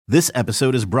This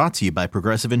episode is brought to you by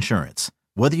Progressive Insurance.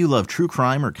 Whether you love true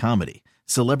crime or comedy,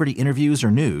 celebrity interviews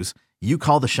or news, you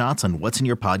call the shots on what's in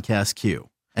your podcast queue.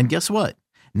 And guess what?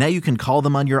 Now you can call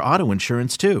them on your auto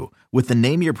insurance too with the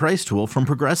Name Your Price tool from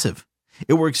Progressive.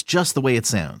 It works just the way it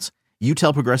sounds. You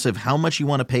tell Progressive how much you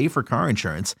want to pay for car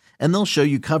insurance, and they'll show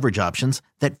you coverage options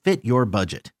that fit your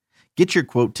budget. Get your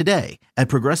quote today at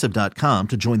Progressive.com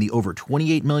to join the over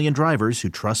 28 million drivers who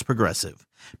trust Progressive.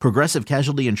 Progressive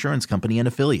Casualty Insurance Company and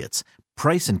Affiliates.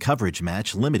 Price and coverage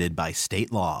match limited by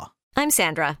state law. I'm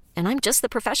Sandra, and I'm just the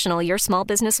professional your small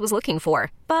business was looking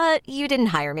for. But you didn't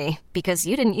hire me because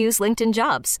you didn't use LinkedIn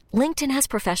Jobs. LinkedIn has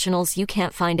professionals you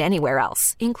can't find anywhere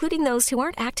else, including those who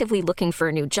aren't actively looking for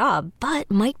a new job, but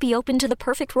might be open to the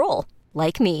perfect role,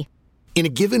 like me. In a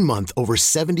given month, over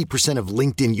 70% of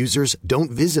LinkedIn users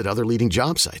don't visit other leading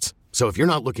job sites. So if you're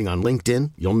not looking on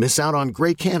LinkedIn, you'll miss out on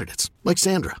great candidates like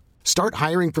Sandra. Start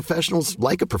hiring professionals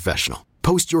like a professional.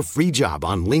 Post your free job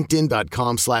on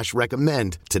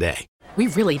linkedin.com/recommend today. We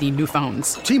really need new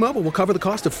phones. T-Mobile will cover the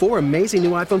cost of 4 amazing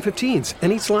new iPhone 15s,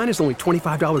 and each line is only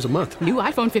 $25 a month. New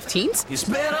iPhone 15s? It's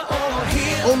better over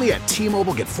here. Only at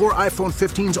T-Mobile, get 4 iPhone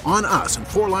 15s on us and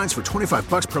 4 lines for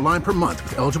 $25 per line per month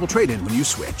with eligible trade-in when you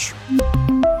switch.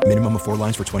 Minimum of 4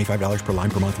 lines for $25 per line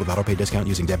per month with autopay discount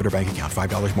using debit or bank account.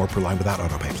 $5 more per line without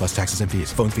autopay, plus taxes and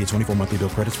fees. Phone fee at 24 monthly bill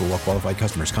credits for well-qualified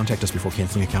customers. Contact us before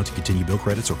canceling account to continue bill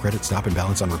credits or credit stop and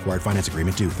balance on required finance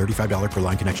agreement due. $35 per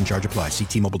line connection charge applies. See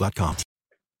T-Mobile.com.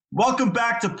 Welcome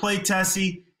back to Play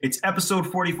Tessie. It's episode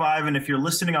 45, and if you're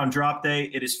listening on drop day,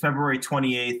 it is February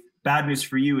 28th. Bad news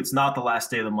for you, it's not the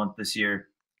last day of the month this year.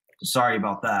 Sorry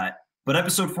about that. But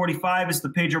episode 45 is the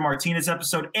Pedro Martinez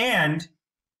episode and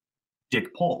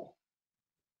Dick Pole.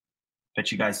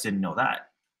 Bet you guys didn't know that.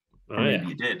 Or maybe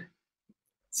you did.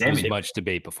 Sammy. There was much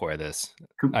debate before this.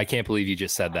 I can't believe you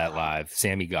just said that live.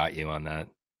 Sammy got you on that.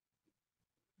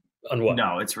 On what?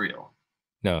 No, it's real.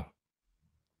 No.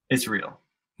 It's real.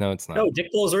 No, it's not. No, Dick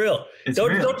Pole's real. Don't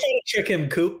try to trick him,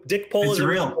 Coop. Dick Pole is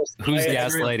real. Who's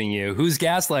gaslighting you? Who's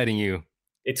gaslighting you?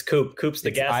 It's Coop. Coop's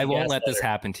the gas. I won't let this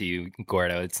happen to you,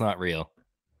 Gordo. It's not real.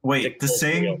 Wait, does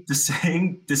saying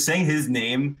his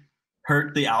name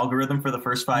hurt the algorithm for the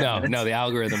first 5 minutes? No, the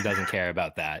algorithm doesn't care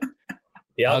about that.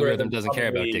 The algorithm doesn't care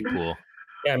about Dick Poole.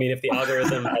 Yeah, I mean, if the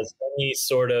algorithm has any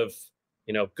sort of,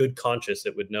 good conscience,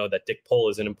 it would know that Dick Pole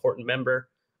is an important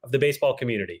member of the baseball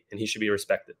community, and he should be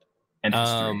respected. And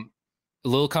a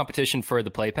little competition for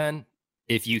the playpen.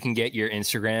 If you can get your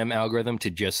Instagram algorithm to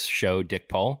just show Dick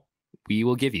Pole, we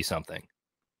will give you something.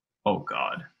 Oh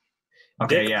God.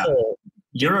 Okay, Dick yeah. Pole,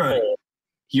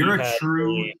 you're a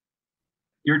true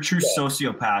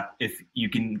sociopath if you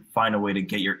can find a way to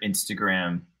get your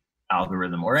Instagram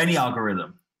algorithm or any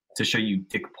algorithm to show you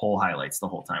Dick Pole highlights the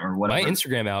whole time or whatever. My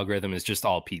Instagram algorithm is just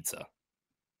all pizza.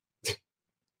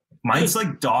 Mine's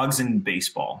like dogs and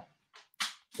baseball.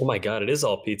 Oh my God, it is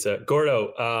all pizza.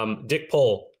 Gordo, Dick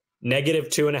Pole,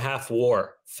 -2.5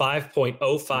 WAR,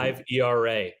 5.05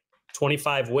 ERA,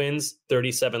 25 wins,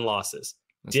 37 losses.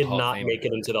 Did not make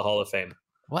it into the Hall of Fame.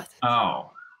 What?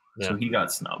 Oh, yeah. So he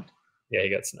got snubbed. Yeah, he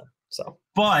got snubbed.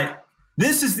 But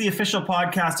this is the official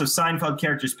podcast of Seinfeld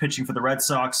characters pitching for the Red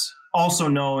Sox, also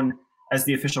known as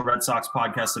the official Red Sox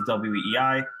podcast of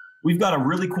WEEI. We've got a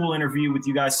really cool interview with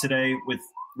you guys today with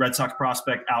Red Sox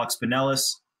prospect Alex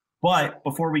Binelas. But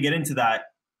before we get into that,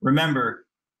 remember,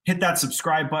 hit that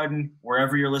subscribe button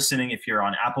wherever you're listening. If you're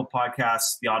on Apple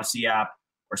Podcasts, the Odyssey app,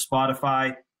 or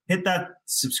Spotify, hit that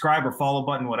subscribe or follow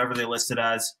button, whatever they list it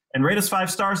as, and rate us 5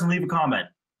 stars and leave a comment.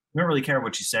 We don't really care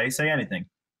what you say. Say anything.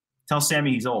 Tell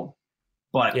Sammy he's old.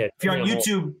 But if you're on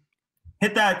YouTube,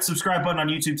 hit that subscribe button on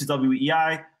YouTube to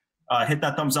WEI. Hit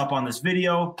that thumbs up on this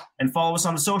video and follow us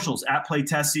on the socials at Play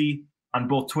Tessie on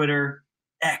both Twitter,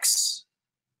 X,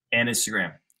 and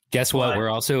Instagram. Guess what? We're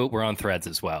on Threads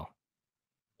as well.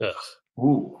 Ugh.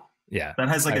 Ooh. Yeah. That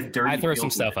has like a dirty. I throw some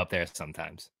stuff up there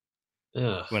sometimes.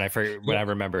 Ugh. When I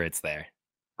remember it's there.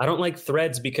 I don't like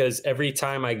Threads because every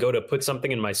time I go to put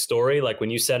something in my story, like when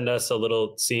you send us a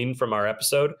little scene from our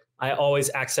episode, I always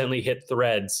accidentally hit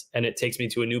Threads and it takes me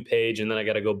to a new page and then I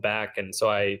got to go back. And so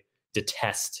I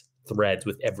detest Threads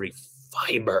with every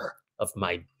fiber of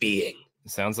my being.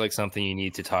 Sounds like something you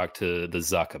need to talk to the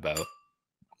Zuck about.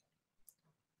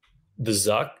 The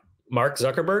Zuck? Mark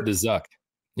Zuckerberg? The Zuck.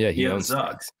 Yeah, he owns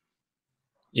Zuck.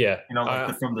 Yeah.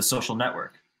 From the social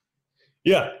network.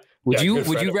 Yeah. Would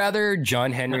you rather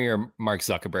John Henry or Mark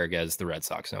Zuckerberg as the Red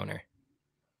Sox owner?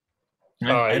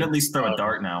 I'd at least throw a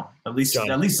dart now. At least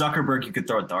Zuckerberg, you could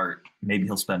throw a dart. Maybe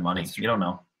he'll spend money. You don't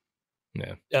know.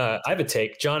 Yeah. I have a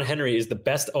take. John Henry is the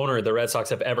best owner the Red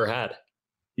Sox have ever had.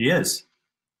 He is.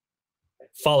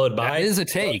 Followed by... That is a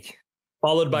take.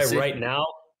 Followed by right now,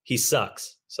 he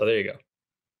sucks. So there you go.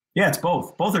 Yeah, it's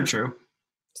both. Both are true.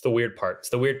 It's the weird part. It's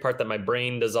the weird part that my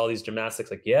brain does all these gymnastics.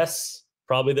 Like, yes,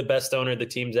 probably the best owner the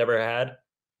team's ever had.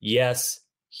 Yes,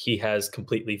 he has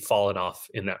completely fallen off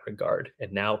in that regard.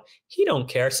 And now he don't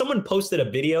care. Someone posted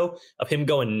a video of him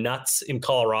going nuts in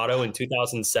Colorado in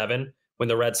 2007 when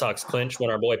the Red Sox clinched, when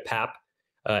our boy Pap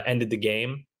ended the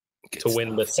game to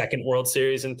win the second World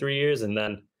Series in 3 years. And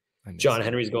then John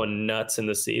Henry's going nuts in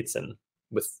the seats and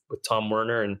with Tom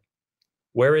Werner. And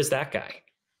where is that guy?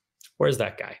 Where's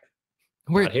that guy?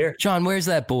 Not here. John, where's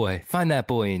that boy? Find that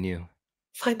boy in you.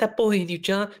 Find that boy in you,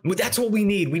 John. That's what we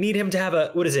need. We need him to have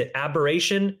a, what is it,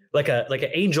 aberration? Like an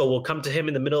angel will come to him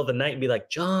in the middle of the night and be like,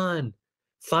 John,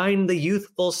 find the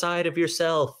youthful side of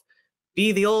yourself.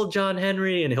 Be the old John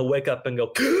Henry. And he'll wake up and go,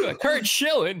 Kurt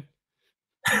Schilling.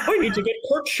 I need to get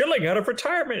Kurt Schilling out of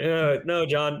retirement. No,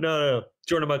 John. No.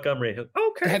 Jordan Montgomery.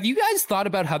 Okay. Have you guys thought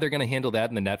about how they're going to handle that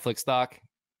in the Netflix doc?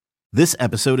 This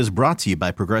episode is brought to you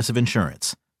by Progressive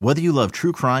Insurance. Whether you love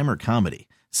true crime or comedy,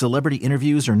 celebrity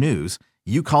interviews or news,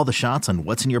 you call the shots on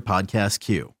what's in your podcast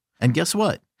queue. And guess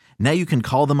what? Now you can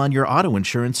call them on your auto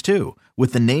insurance too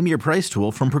with the Name Your Price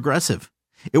tool from Progressive.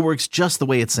 It works just the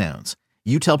way it sounds.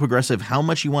 You tell Progressive how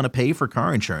much you want to pay for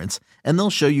car insurance, and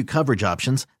they'll show you coverage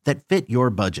options that fit your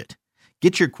budget.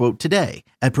 Get your quote today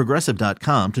at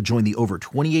Progressive.com to join the over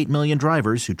 28 million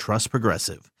drivers who trust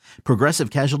Progressive. Progressive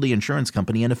Casualty Insurance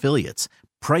Company and Affiliates.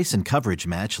 Price and coverage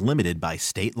match limited by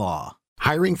state law.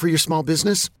 Hiring for your small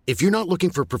business? If you're not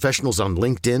looking for professionals on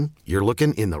LinkedIn, you're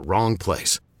looking in the wrong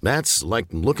place. That's like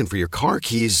looking for your car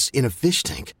keys in a fish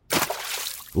tank.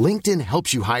 LinkedIn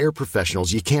helps you hire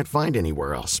professionals you can't find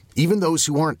anywhere else, even those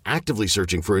who aren't actively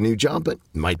searching for a new job but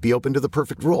might be open to the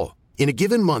perfect role. In a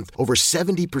given month, over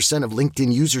 70% of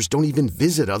LinkedIn users don't even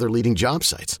visit other leading job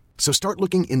sites. So start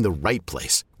looking in the right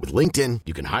place. With LinkedIn,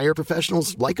 you can hire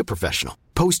professionals like a professional.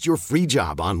 Post your free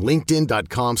job on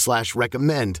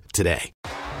linkedin.com/recommend today.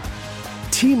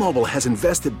 T-Mobile has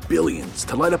invested billions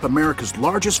to light up America's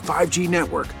largest 5G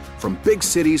network, from big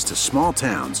cities to small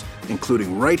towns,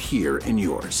 including right here in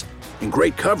yours. And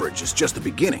great coverage is just the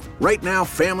beginning. Right now,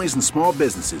 families and small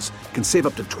businesses can save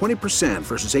up to 20%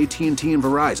 versus AT&T and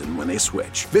Verizon when they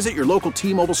switch. Visit your local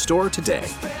T-Mobile store today.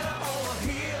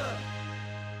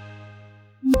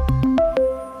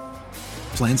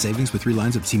 Plan savings with 3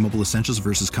 lines of T-Mobile Essentials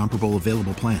versus comparable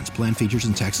available plans. Plan features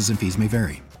and taxes and fees may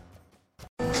vary.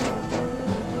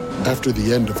 After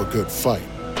the end of a good fight,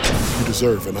 you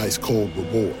deserve an ice-cold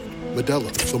reward.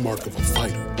 Modelo is the mark of a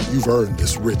fighter. You've earned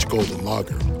this rich golden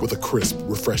lager with a crisp,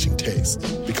 refreshing taste.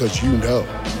 Because you know,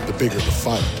 the bigger the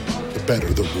fight, the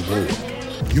better the reward.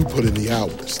 You put in the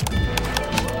hours,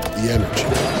 the energy,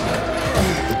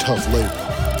 the tough labor.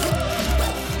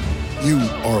 You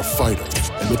are a fighter,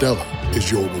 and Modelo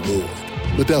is your reward.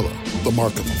 Modelo, the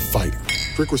mark of a fighter.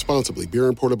 Drink responsibly. Beer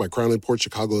imported by Crown Imports,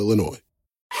 Chicago, Illinois.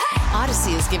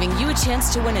 Odyssey is giving you a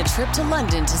chance to win a trip to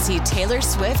London to see Taylor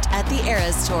Swift at the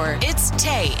Eras Tour. It's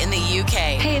Tay in the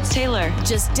UK. Hey, it's Taylor.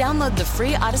 Just download the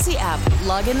free Odyssey app,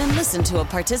 log in and listen to a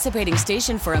participating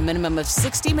station for a minimum of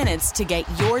 60 minutes to get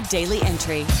your daily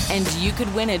entry. And you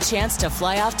could win a chance to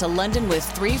fly off to London with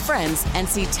 3 friends and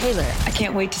see Taylor. I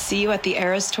can't wait to see you at the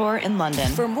Eras Tour in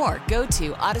London. For more, go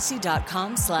to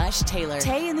odyssey.com/Taylor.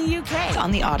 Tay in the UK. It's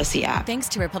on the Odyssey app. Thanks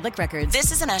to Republic Records.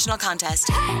 This is a national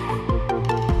contest.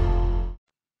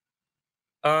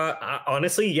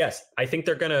 Honestly, yes. I think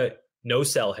they're gonna no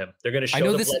sell him. They're gonna show. I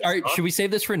know this. All right, should we save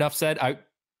this for enough said?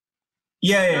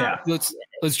 Yeah. Let's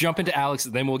jump into Alex,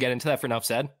 then we'll get into that for enough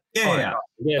said. Yeah.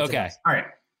 Okay. All right.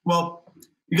 Well,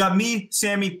 you got me,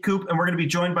 Sammy, Coop, and we're gonna be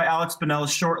joined by Alex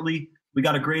Binelas shortly. We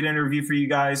got a great interview for you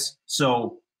guys,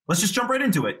 so let's just jump right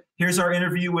into it. Here's our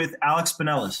interview with Alex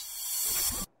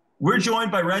Binelas. We're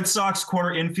joined by Red Sox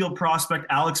corner infield prospect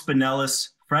Alex Binelas,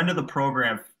 friend of the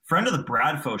program. Friend of the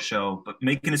Bradfo show, but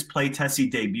making his Play Tessie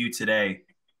debut today.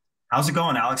 How's it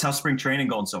going, Alex? How's spring training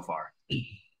going so far?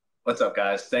 What's up,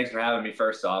 guys? Thanks for having me.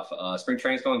 First off, spring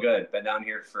training's going good. Been down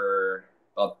here for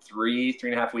about three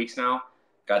and a half weeks now.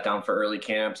 Got down for early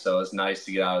camp, so it's nice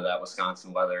to get out of that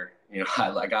Wisconsin weather. You know,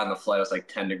 I got on the flight, it was like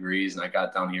 10 degrees, and I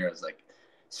got down here, it was like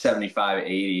 75,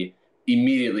 80.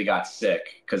 Immediately got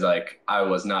sick because, I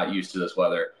was not used to this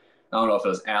weather. I don't know if it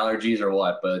was allergies or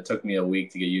what, but it took me a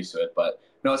week to get used to it. But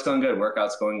no, it's going good.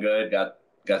 Workout's going good. Got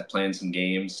playing some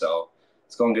games, so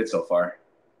it's going good so far.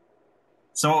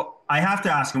 So I have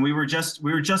to ask, and we were just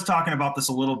talking about this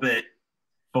a little bit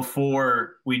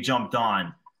before we jumped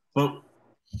on, but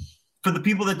for the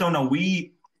people that don't know,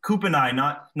 Coop and I,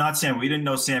 not Sam, we didn't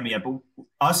know Sam yet, but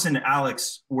us and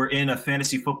Alex were in a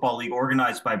fantasy football league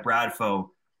organized by Bradfo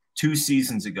 2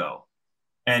 seasons ago.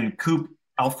 And Coop,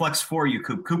 I'll flex for you,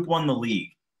 Coop. Coop won the league.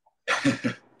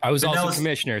 I was also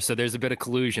commissioner, so there's a bit of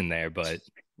collusion there, but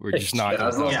we're just not. That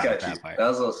was a little sketchy. That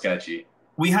was a little sketchy.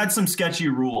 We had some sketchy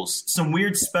rules, some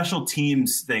weird special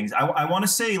teams things. I want to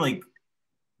say like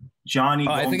Johnny.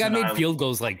 I think I made field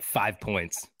goals like 5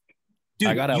 points.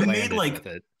 Dude, you made like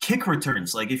kick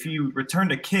returns. Like if you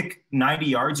returned a kick 90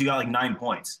 yards, you got like 9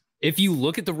 points. If you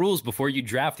look at the rules before you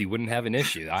draft, you wouldn't have an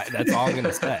issue. That's all I'm going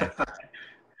to say.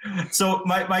 So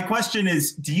my question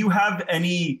is, do you have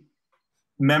any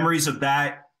memories of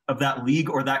that league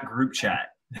or that group chat?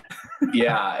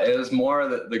 Yeah, it was more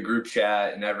the group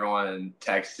chat and everyone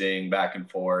texting back and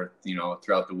forth,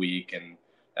 throughout the week. And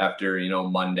after,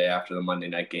 Monday, after the Monday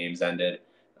night games ended, it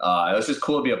was just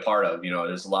cool to be a part of.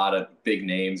 There's a lot of big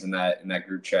names in that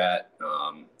group chat.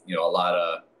 A lot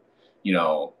of,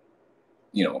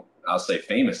 I'll say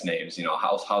famous names,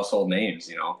 household names,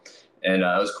 and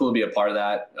it was cool to be a part of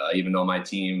that, even though my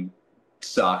team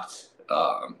sucked.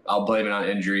 I'll blame it on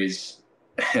injuries.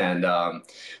 And, but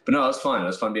no, it was fun. It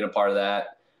was fun being a part of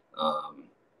that. I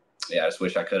just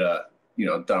wish I could have,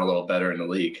 done a little better in the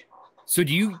league. So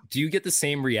do you get the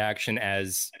same reaction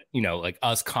as, like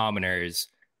us commoners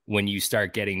when you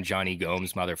start getting Johnny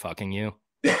Gomes motherfucking you?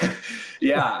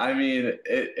 Yeah. I mean,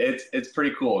 it's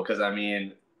pretty cool. Cause I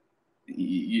mean,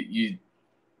 you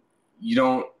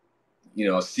don't,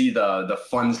 see the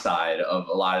fun side of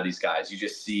a lot of these guys. You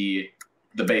just see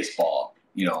the baseball,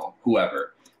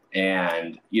 whoever.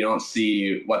 And you don't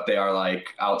see what they are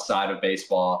like outside of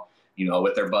baseball,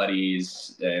 with their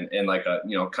buddies and in like a,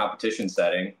 competition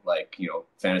setting, like,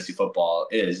 fantasy football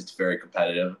is. It's very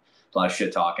competitive, a lot of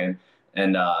shit talking.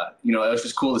 And, it was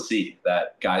just cool to see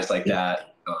that guys like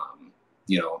that,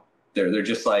 they're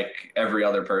just like every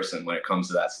other person when it comes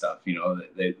to that stuff.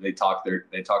 They talk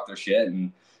their shit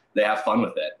and they have fun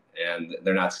with it, and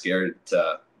they're not scared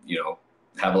to,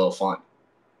 have a little fun.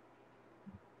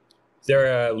 Is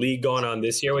there a league going on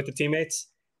this year with the teammates?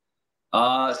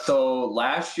 So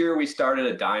last year we started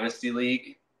a dynasty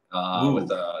league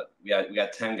with we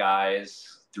got 10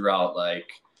 guys throughout like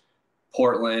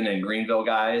Portland and Greenville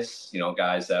guys,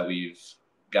 guys that we've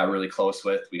got really close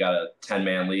with. We got a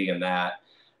 10-man league in that,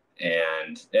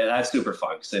 and that's super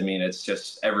fun. Cause I mean, it's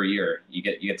just every year you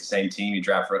get the same team, you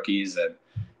draft rookies, and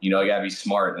you gotta be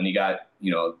smart. And you got,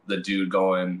 the dude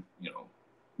going,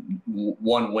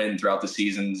 one win throughout the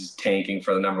season's tanking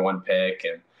for the number 1 pick.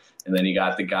 And then you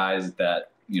got the guys that,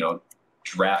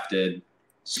 drafted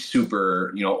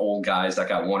super, old guys that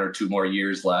got 1 or 2 more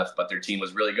years left, but their team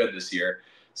was really good this year.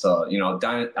 So,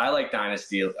 I like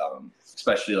dynasty,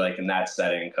 especially like in that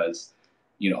setting. Cause,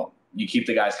 you keep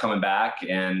the guys coming back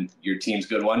and your team's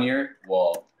good 1 year.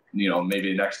 Well,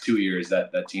 maybe the next 2 years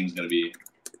that team's going to be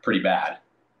pretty bad.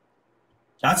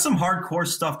 That's some hardcore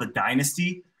stuff. The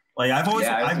dynasty. Like I've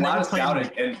never played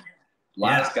scouting and a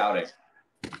lot of scouting.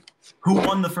 Who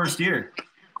won the first year?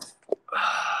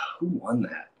 Who won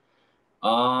that?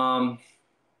 I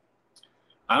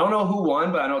don't know who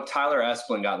won, but I know Tyler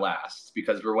Esplin got last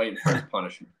because we're waiting for his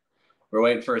punishment. We're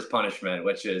waiting for his punishment,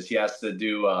 which is he has to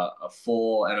do a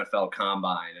full NFL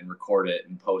combine and record it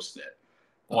and post it.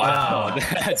 Wow,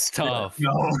 that's tough.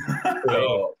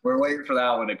 So we're waiting for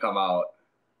that one to come out.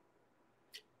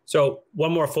 So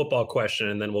one more football question,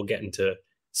 and then we'll get into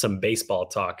some baseball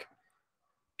talk.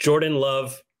 Jordan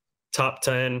Love, top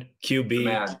 10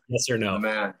 QB, yes or no?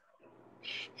 Man,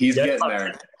 he's getting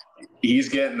there. He's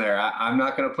getting there. I'm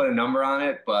not going to put a number on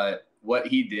it, but what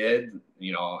he did,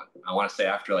 I want to say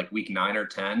after like week 9 or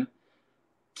 10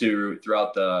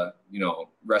 throughout the,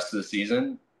 rest of the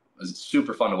season was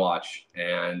super fun to watch.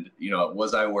 And,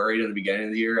 was I worried at the beginning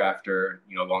of the year after,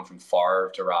 going from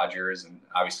Favre to Rodgers, and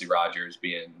obviously Rodgers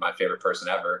being my favorite person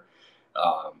ever.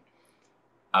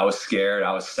 I was scared.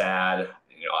 I was sad.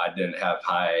 I didn't have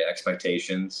high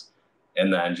expectations.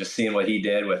 And then just seeing what he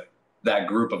did with that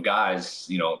group of guys,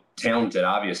 talented,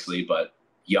 obviously, but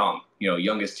young,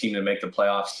 youngest team to make the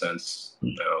playoffs since,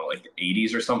 like the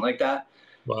 80s or something like that.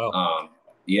 Wow.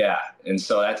 Yeah. And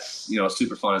so that's,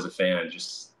 super fun as a fan.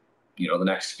 Just, the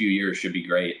next few years should be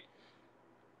great.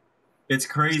 It's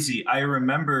crazy. I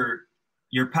remember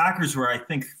your Packers were, I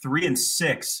think,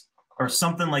 3-6 or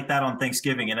something like that on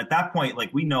Thanksgiving. And at that point,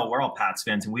 like, we know we're all Pats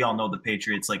fans and we all know the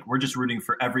Patriots. Like, we're just rooting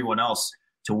for everyone else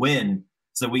to win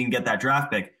so that we can get that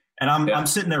draft pick. And I'm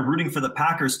sitting there rooting for the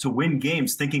Packers to win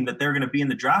games, thinking that they're going to be in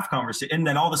the draft conversation. And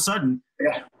then all of a sudden,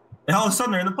 they're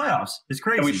in the playoffs. It's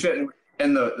crazy. And we should.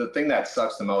 And the thing that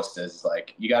sucks the most is,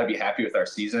 like, you got to be happy with our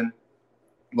season.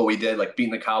 What we did, like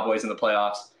beating the Cowboys in the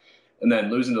playoffs and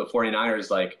then losing to the 49ers,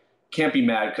 like, can't be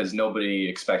mad because nobody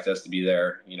expects us to be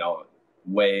there,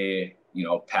 way,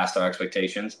 past our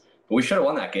expectations. but we should have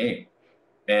won that game.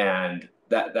 And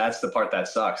that's the part that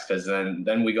sucks, because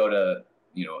then we go to,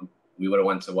 we would have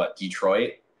went to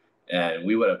Detroit, and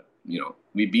we would have,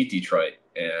 we beat Detroit.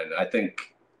 And I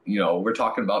think, we're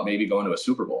talking about maybe going to a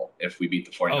Super Bowl if we beat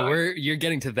the 49ers. Oh, you're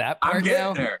getting to that part I'm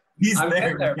now? There. I'm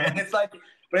there. Man.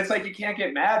 But it's like you can't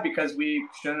get mad because we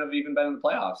shouldn't have even been in the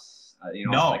playoffs.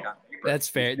 No, that's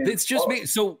fair. It's just me.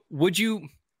 So would you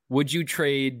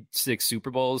trade 6 Super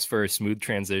Bowls for smooth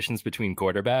transitions between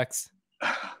quarterbacks?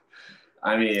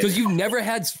 I mean, because you've never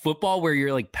had football where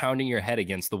you're like pounding your head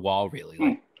against the wall, really.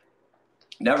 Like,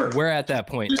 never. We're at that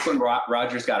point. Just when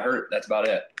Rodgers got hurt, that's about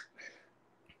it.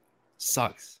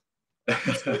 Sucks.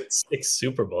 6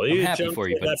 Super Bowl. I'm happy for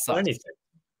you, but it sucks. Anything.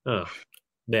 Oh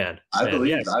man, I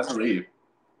believe.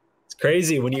 It's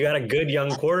crazy when you got a good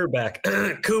young quarterback.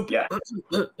 Coop. Yeah.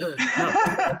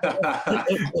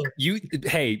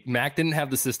 Hey, Mac didn't have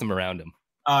the system around him.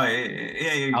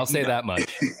 Yeah. I'll say that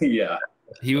much. Yeah.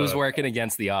 He was working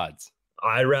against the odds.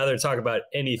 I'd rather talk about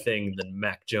anything than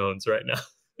Mac Jones right now.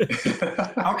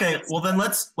 Okay, well then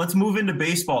let's move into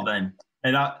baseball then,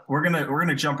 and we're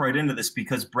gonna jump right into this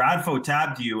because Bradfo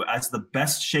tabbed you as the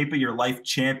best shape of your life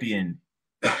champion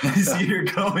this year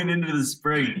going into the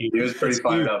spring. He was pretty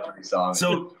fired up when he saw me.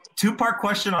 So 2-part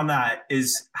question on that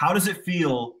is, how does it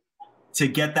feel to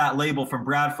get that label from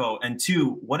Bradfo? And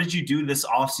 2, what did you do this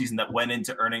offseason that went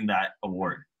into earning that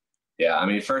award? Yeah, I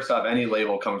mean, first off, any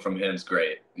label coming from him is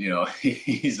great.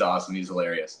 He's awesome. He's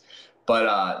hilarious. But,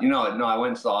 I went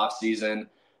into the off season,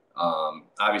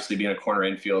 obviously being a corner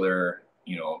infielder,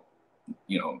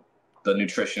 the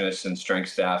nutritionists and strength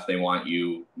staff, they want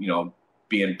you,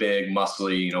 being big,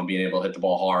 muscly, being able to hit the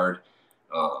ball hard.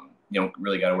 You don't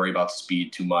really got to worry about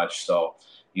speed too much. So,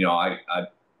 I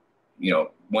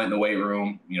went in the weight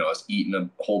room, I was eating a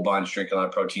whole bunch, drinking a lot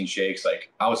of protein shakes.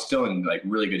 Like, I was still in like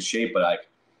really good shape, but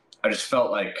I just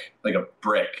felt like a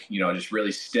brick, just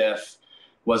really stiff,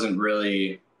 wasn't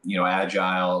really,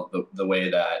 agile the way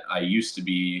that I used to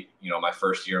be, my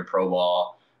first year in pro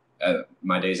ball,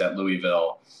 my days at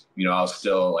Louisville. I was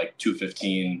still like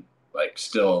 215, like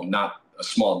still not a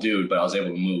small dude, but I was able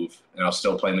to move, and I was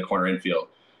still playing the corner infield.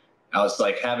 I was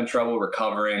like having trouble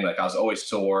recovering. Like I was always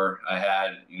sore. I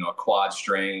had, a quad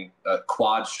strain,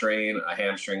 a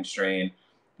hamstring strain,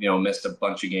 missed a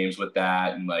bunch of games with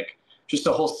that. And like just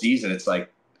the whole season, it's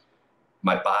like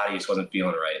my body just wasn't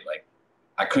feeling right. Like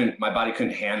my body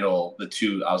couldn't handle the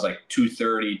two. I was like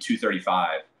 230,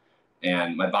 235,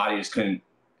 and my body just couldn't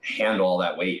handle all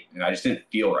that weight. And I just didn't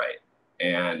feel right.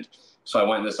 And so I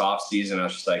went this off season. I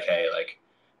was just like, hey, like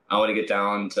I want to get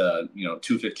down to,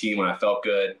 215 when I felt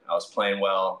good. I was playing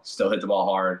well, still hit the ball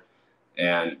hard,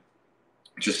 and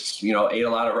just, ate a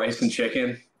lot of rice and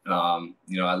chicken.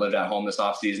 I lived at home this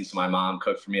off season, so my mom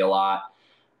cooked for me a lot.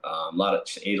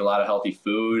 Ate a lot of healthy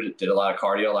food, did a lot of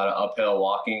cardio, a lot of uphill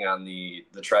walking on the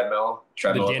treadmill.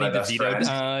 Treadmill The was my Danny best friend.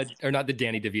 DeVito, or not the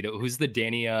Danny DeVito. Who's the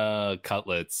Danny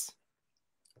Cutlets?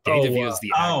 Danny DeVito's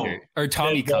the actor, or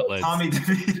Tommy Cutlets. Tommy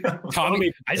DeVito.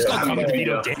 Tommy. I just call Tommy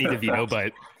DeVito DeVito. Danny DeVito,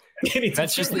 but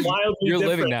that's just you're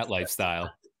living that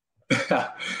lifestyle.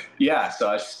 Yeah, so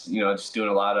I was, just doing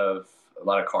a lot of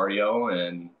cardio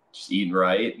and just eating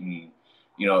right. And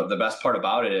the best part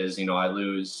about it is, I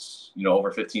lose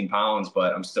over 15 pounds,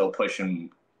 but I'm still pushing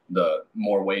the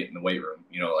more weight in the weight room.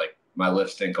 Like my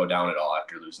lifts didn't go down at all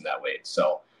after losing that weight.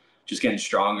 So just getting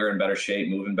stronger, in better shape,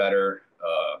 moving better,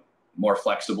 more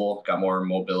flexible, got more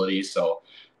mobility. So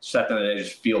just at the end of the day,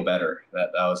 just feel better.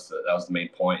 That was the main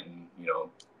point, and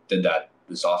did that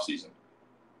this off season.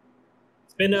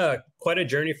 It's been quite a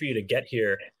journey for you to get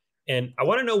here, and I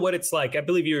want to know what it's like. I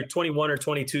believe you were 21 or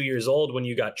 22 years old when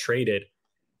you got traded.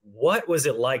 What was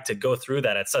it like to go through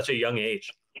that at such a young age?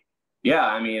 Yeah,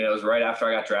 I mean, it was right after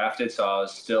I got drafted, so I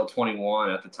was still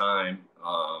 21 at the time.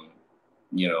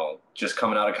 Just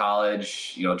coming out of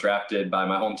college, drafted by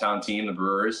my hometown team, the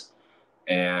Brewers,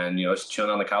 and just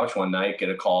chilling on the couch one night, get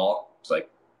a call. It's like,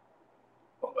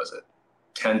 what was it,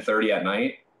 10:30 at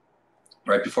night,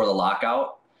 right before the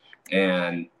lockout,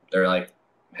 and they're like,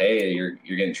 "Hey, you're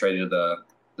getting traded to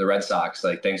the Red Sox.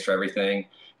 Like, thanks for everything.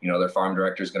 Their farm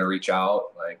director is going to reach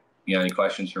out. Like, any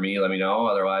questions for me, let me know.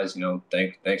 Otherwise,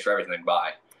 thanks for everything.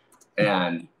 Bye."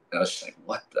 And I was just like,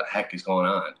 what the heck is going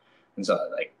on? And so,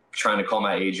 like, trying to call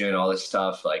my agent, all this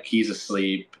stuff. Like, he's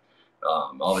asleep.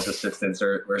 All his assistants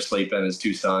were sleeping, his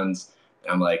 2 sons.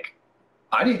 And I'm like,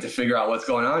 I need to figure out what's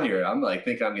going on here. I'm like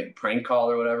thinking I'm getting prank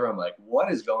called or whatever. I'm like,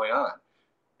 what is going on?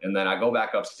 And then I go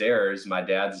back upstairs. My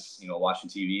dad's, watching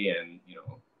TV, and,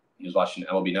 he was watching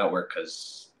MLB Network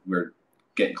because we're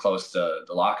getting close to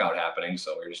the lockout happening.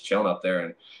 So we're just chilling up there,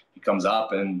 and he comes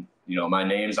up, and, my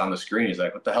name's on the screen. He's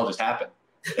like, what the hell just happened?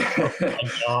 Oh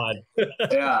my God.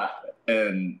 Yeah.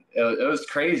 And it was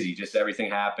crazy, just everything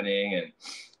happening and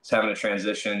just having a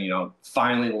transition,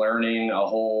 finally learning a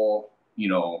whole,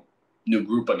 new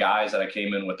group of guys that I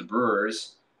came in with the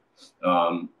Brewers,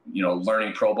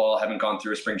 learning pro ball, haven't gone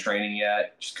through a spring training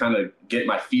yet, just kind of getting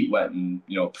my feet wet in,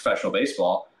 professional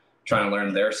baseball, trying to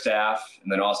learn their staff.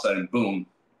 And then all of a sudden, boom,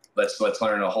 let's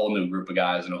learn a whole new group of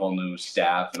guys and a whole new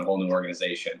staff and a whole new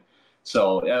organization.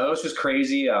 So yeah, it was just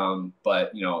crazy.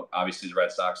 But obviously the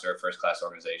Red Sox are a first-class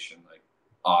organization, like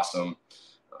awesome.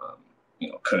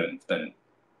 Couldn't have been a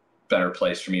better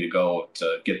place for me to go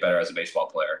to get better as a baseball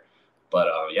player. But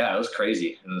yeah, it was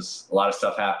crazy. It was a lot of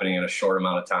stuff happening in a short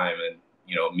amount of time. And,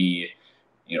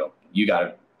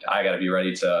 I gotta be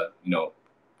ready to,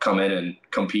 come in and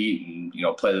compete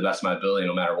and, play the best of my ability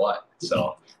no matter what.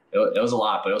 So it was a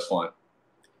lot, but it was fun.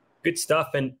 Good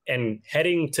stuff. And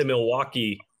heading to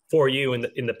Milwaukee for you in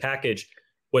the package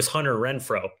was Hunter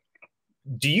Renfroe.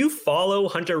 Do you follow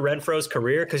Hunter Renfroe's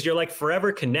career? Because you're like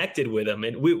forever connected with him.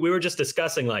 And we were just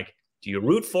discussing, like, do you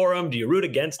root for him? Do you root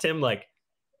against him? Like,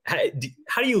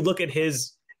 how do you look at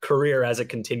his career as it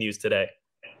continues today?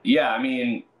 Yeah, I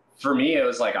mean, for me, it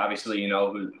was like, obviously,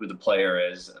 who the player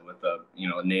is with a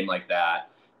name like that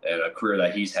and a career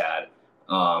that he's had.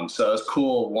 So it was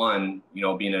cool, one,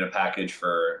 being in a package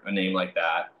for a name like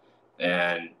that.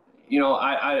 And,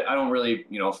 I don't really,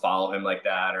 follow him like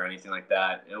that or anything like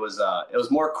that. It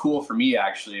was more cool for me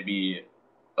actually to be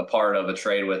a part of a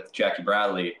trade with Jackie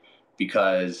Bradley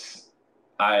because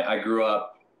I grew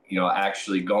up,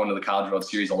 actually going to the College World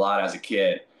Series a lot as a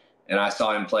kid. And I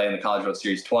saw him play in the College World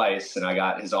Series twice and I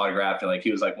got his autograph. And like,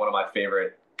 he was like one of my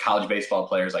favorite college baseball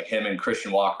players, like him and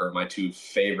Christian Walker, my two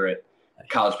favorite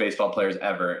college baseball players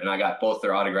ever. And I got both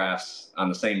their autographs on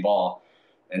the same ball.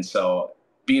 And so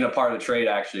being a part of the trade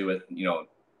actually with,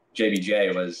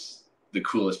 JBJ was the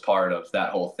coolest part of that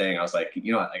whole thing. I was like,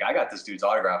 I got this dude's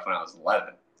autograph when I was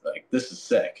 11. Like, this is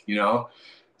sick,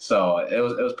 So it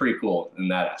was pretty cool in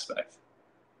that aspect.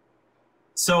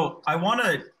 So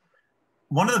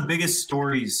one of the biggest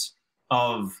stories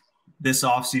of this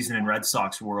offseason in Red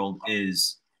Sox world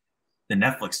is the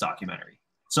Netflix documentary.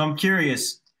 So I'm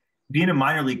curious, being a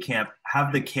minor league camp,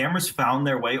 have the cameras found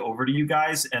their way over to you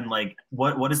guys? And like,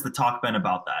 what has the talk been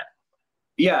about that?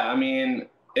 Yeah, I mean,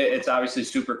 it's obviously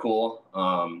super cool.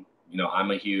 I'm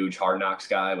a huge Hard Knocks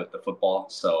guy with the football.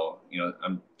 So,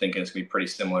 I'm thinking it's going to be pretty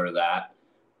similar to that.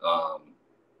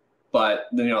 But,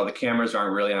 the cameras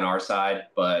aren't really on our side,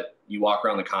 but you walk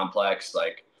around the complex,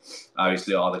 like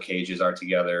obviously all the cages are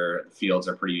together. The fields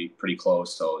are pretty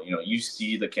close. So, you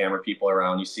see the camera people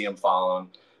around, you see them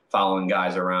following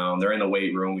guys around. They're in the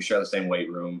weight room. We share the same weight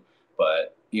room,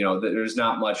 but there's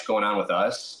not much going on with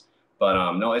us,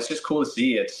 but no, it's just cool to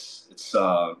see. It's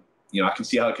I can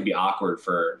see how it could be awkward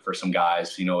for some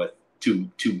guys, with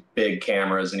two big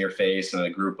cameras in your face and a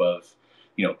group of,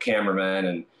 cameramen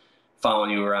and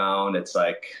following you around. It's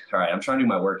like, all right, I'm trying to do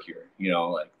my work here.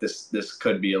 Like this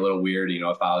could be a little weird,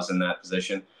 if I was in that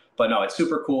position, but no, it's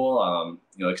super cool.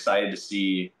 Excited to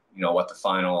see, what the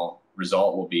final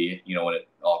result will be, when it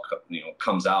all,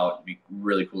 comes out. It'd be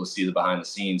really cool to see the behind the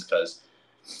scenes because,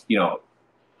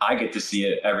 I get to see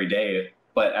it every day,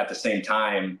 but at the same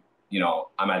time,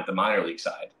 I'm at the minor league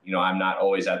side. I'm not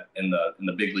always in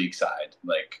the big league side.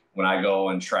 Like when I go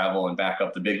and travel and back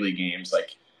up the big league games,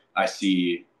 like I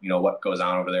see, what goes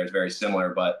on over there is very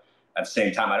similar, but at the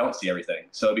same time, I don't see everything.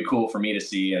 So it'd be cool for me to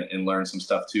see and learn some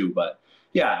stuff too. But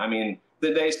yeah, I mean,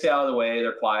 they stay out of the way.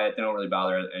 They're quiet. They don't really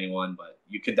bother anyone, but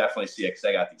you could definitely see it because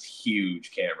they got these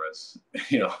huge cameras,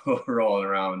 rolling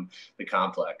around the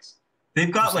complex.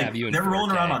 They've got they're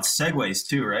rolling around on Segways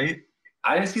too, right?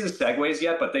 I didn't see the Segways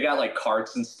yet, but they got like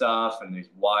carts and stuff and these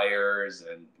wires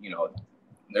and,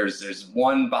 there's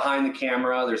one behind the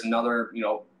camera. There's another,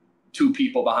 two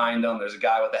people behind them. There's a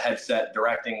guy with a headset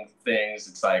directing things.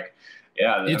 It's like,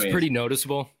 yeah. It's pretty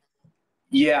noticeable.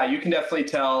 Yeah, you can definitely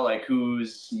tell like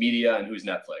who's media and who's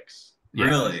Netflix. Yeah.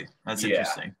 Really? That's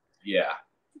interesting. Yeah.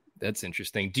 That's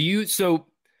interesting. So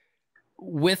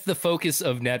with the focus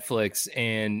of Netflix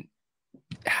and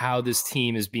how this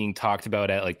team is being talked about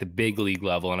at like the big league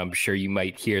level, and I'm sure you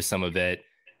might hear some of it,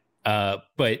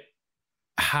 but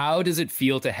how does it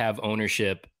feel to have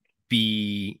ownership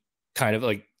be kind of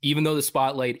like, even though the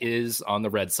spotlight is on the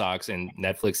Red Sox and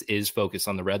Netflix is focused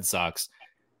on the Red Sox,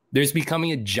 there's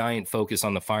becoming a giant focus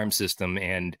on the farm system.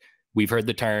 And we've heard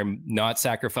the term not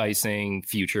sacrificing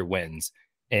future wins.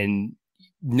 And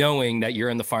knowing that you're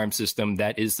in the farm system,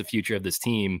 that is the future of this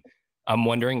team. I'm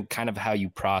wondering kind of how you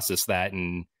process that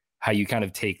and how you kind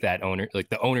of take that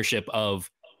the ownership of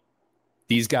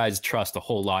these guys trust a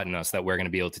whole lot in us that we're going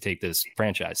to be able to take this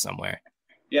franchise somewhere.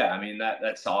 Yeah, I mean,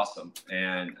 that's awesome.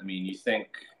 And I mean,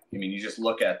 you just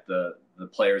look at the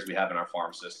players we have in our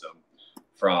farm system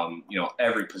from,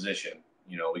 every position.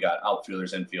 We got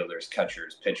outfielders, infielders,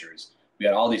 catchers, pitchers. We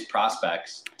got all these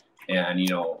prospects, and,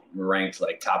 we're ranked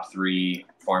like top 3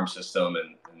 farm system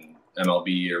and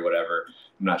MLB or whatever.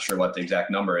 I'm not sure what the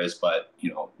exact number is, but,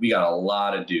 we got a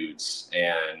lot of dudes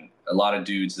and a lot of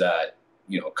dudes that,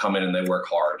 come in and they work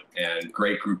hard, and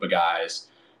great group of guys.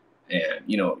 And,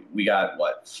 we got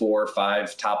 4 or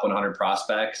 5 top 100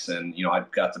 prospects, and,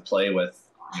 I've got to play with,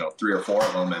 3 or 4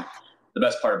 of them. And the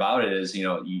best part about it is,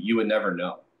 you would never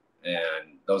know.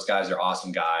 And those guys are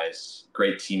awesome guys,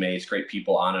 great teammates, great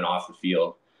people on and off the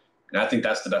field. And I think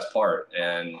that's the best part.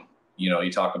 And,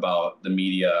 you talk about the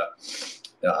media,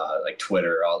 like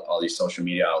Twitter, all these social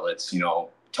media outlets,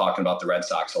 talking about the Red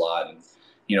Sox a lot. And,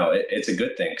 it's a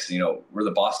good thing because, we're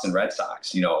the Boston Red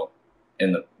Sox,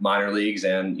 in the minor leagues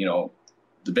and,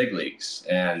 the big leagues.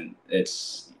 And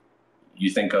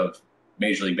you think of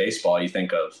Major League Baseball, you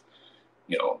think of,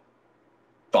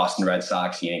 Boston Red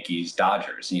Sox, Yankees,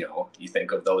 Dodgers, you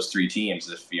think of those 3 teams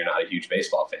if you're not a huge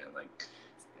baseball fan.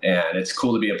 And it's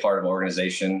cool to be a part of an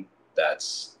organization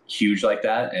that's huge like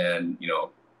that. And,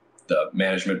 the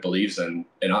management believes in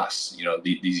us,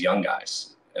 these young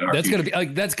guys. That's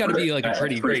got to be like a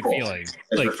pretty great cool. feeling.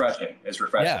 It's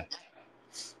refreshing. Yeah.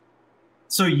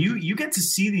 So you get to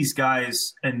see these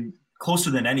guys and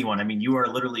closer than anyone. I mean, you are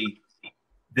literally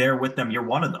there with them. You're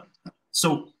one of them.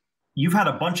 So you've had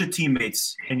a bunch of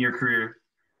teammates in your career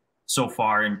so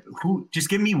far, and just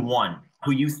give me one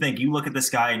who you think you look at this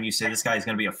guy and you say, this guy is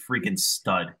going to be a freaking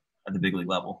stud at the big league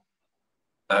level.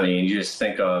 I mean, you just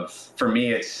think of, for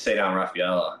me, it's Cedar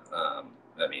Rafaela.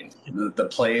 I mean, the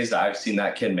plays I've seen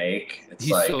that kid make,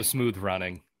 he's like so smooth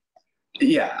running.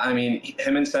 Yeah, I mean,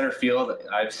 him in center field,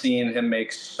 I've seen him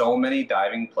make so many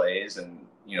diving plays and,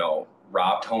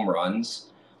 robbed home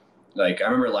runs. Like, I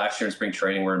remember last year in spring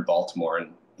training, we're in Baltimore,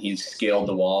 and he scaled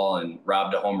the wall and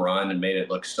robbed a home run and made it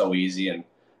look so easy. And I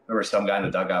remember some guy in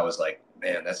the dugout was like,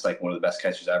 man, that's like one of the best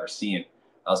catches I've ever seen.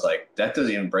 I was like, that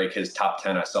doesn't even break his top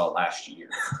 10 I saw last year.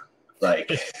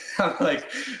 Like, I'm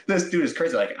like, this dude is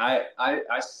crazy. Like,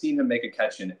 I seen him make a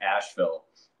catch in Asheville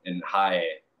in high A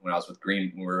when I was with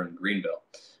we were in Greenville.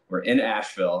 We're in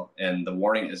Asheville, and the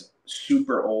Warning is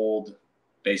super old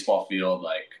baseball field,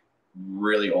 like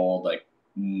really old, like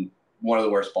one of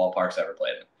the worst ballparks I ever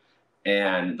played in.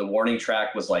 And the Warning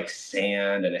track was like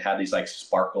sand, and it had these like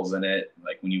sparkles in it.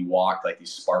 Like when you walked, like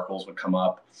these sparkles would come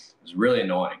up. It was really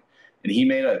annoying. And he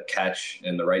made a catch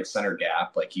in the right center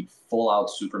gap. Like, he full out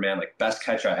Superman, like best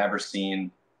catch I ever seen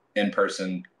in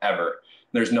person ever.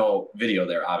 There's no video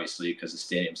there, obviously, because the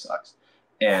stadium sucks.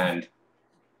 And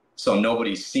so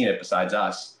nobody's seen it besides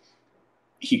us.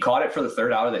 He caught it for the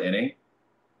 3rd out of the inning,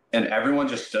 and everyone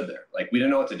just stood there. Like, we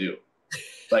didn't know what to do.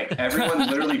 Like, everyone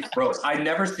literally froze. I'd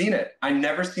never seen it. I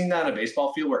never seen that in a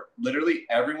baseball field where literally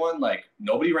everyone, like,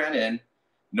 nobody ran in.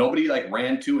 Nobody, like,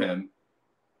 ran to him.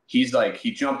 He's like,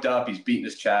 he jumped up, he's beating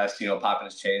his chest, popping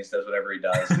his chains, does whatever he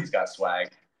does. He's got swag.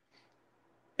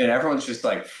 And everyone's just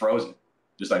like frozen.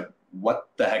 Just like,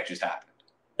 what the heck just happened?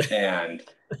 And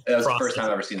that was the first time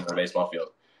I've ever seen him on a baseball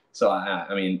field. So,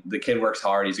 I mean, the kid works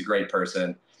hard. He's a great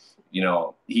person.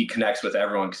 He connects with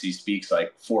everyone because he speaks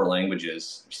like 4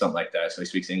 languages or something like that. So he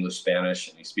speaks English, Spanish,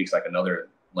 and he speaks like another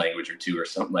language or 2 or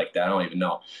something like that. I don't even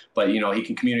know. But, he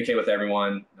can communicate with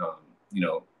everyone,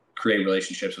 create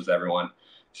relationships with everyone.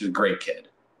 He's a great kid.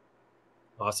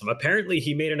 Awesome. Apparently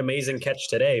he made an amazing catch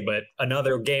today, but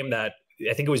another game that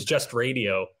I think it was just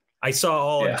radio. I saw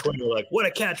all on Twitter like, what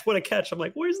a catch, what a catch. I'm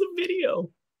like, where's the video?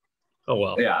 Oh,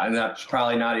 well. Yeah, and that's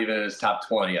probably not even in his top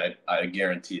 20. I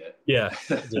guarantee it. Yeah.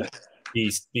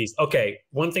 Beast. Okay,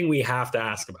 one thing we have to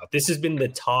ask about. This has been the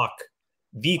talk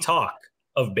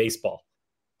of baseball.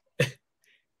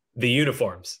 The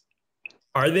uniforms.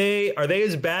 Are they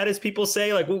as bad as people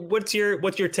say? Like, what's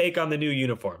your take on the new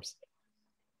uniforms?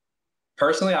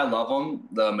 Personally, I love them.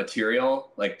 The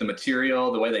material,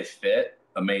 the way they fit,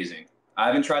 amazing. I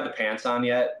haven't tried the pants on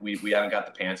yet. We haven't got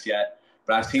the pants yet,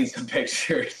 but I've seen some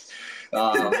pictures.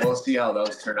 We'll see how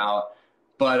those turn out.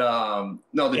 But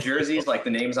no, the jerseys, like the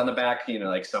names on the back,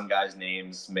 like some guys'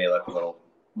 names may look a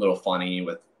little funny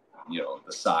with,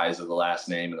 the size of the last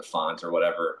name and the font or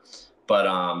whatever.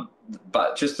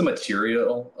 But just the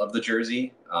material of the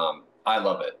jersey, I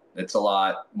love it. It's a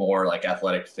lot more like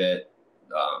athletic fit,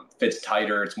 fits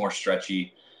tighter. It's more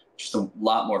stretchy, just a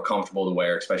lot more comfortable to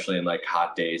wear, especially in like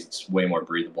hot days. It's way more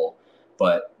breathable.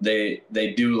 but they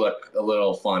do look a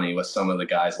little funny with some of the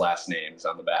guys' last names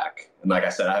on the back. And like I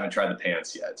said, I haven't tried the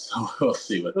pants yet, so we'll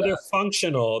see what They're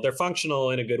functional. They're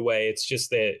functional in a good way. It's just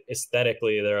that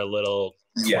aesthetically they're a little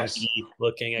funky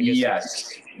looking, I guess.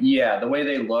 Yes. Yeah, the way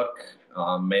they look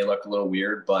may look a little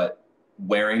weird, but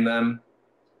wearing them,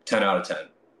 10 out of 10.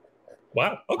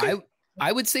 Wow. Okay.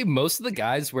 I would say most of the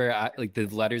guys where like the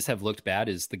letters have looked bad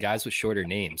is the guys with shorter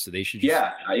names. So they should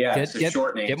just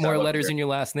get more letters in your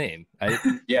last name.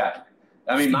 Yeah.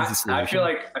 I mean, I feel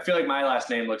like my last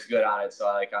name looks good on it, so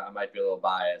I might be a little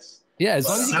biased. Yeah, as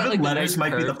long as 7 letters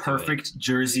might be the perfect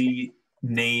jersey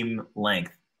name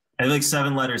length. I think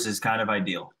 7 letters is kind of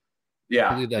ideal. Yeah,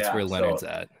 I believe that's where Leonard's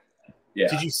at. Yeah.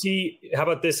 Did you see? How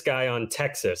about this guy on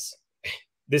Texas?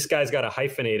 This guy's got a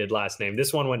hyphenated last name.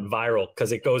 This one went viral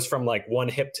because it goes from like one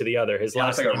hip to the other. His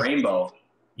last name, like a rainbow.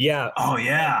 Yeah. Oh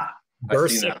yeah.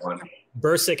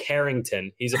 Bursick Harrington.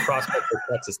 He's a prospect for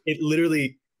Texas.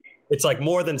 It's like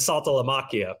more than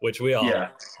Saltalamacchia, which we all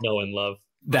know and love.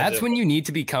 That's when you need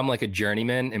to become like a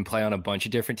journeyman and play on a bunch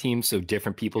of different teams so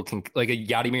different people can, like a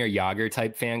Yadimir Yager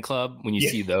type fan club, when you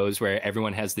see those where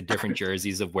everyone has the different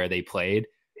jerseys of where they played.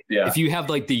 Yeah. If you have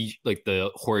like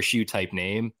the horseshoe type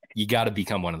name, you got to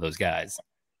become one of those guys.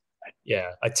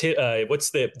 Yeah.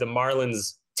 What's the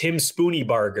Marlins Tim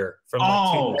Spooneybarger from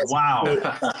wow.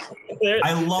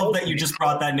 I love that you just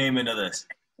brought that name into this.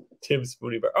 Tim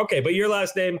Spooneybarger. Okay, but your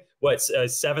last name,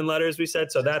 7 letters we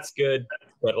said, so that's good,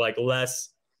 but like less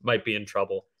might be in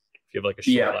trouble if you have like a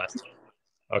short last name.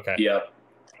 Okay. Yeah.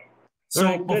 So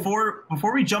right,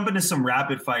 before we jump into some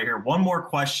rapid fire here, one more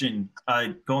question.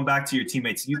 Going back to your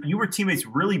teammates, you were teammates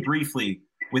really briefly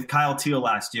with Kyle Teal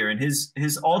last year, and his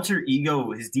alter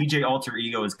ego, his DJ alter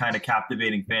ego, is kind of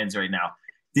captivating fans right now.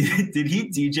 Did he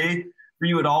DJ for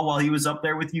you at all while he was up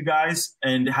there with you guys?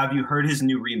 And have you heard his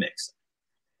new remix?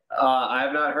 I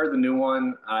have not heard the new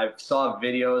one. I saw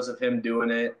videos of him doing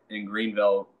it in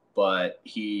Greenville, but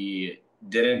he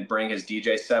didn't bring his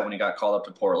DJ set when he got called up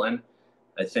to Portland.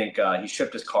 I think he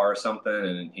shipped his car or something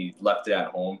and he left it at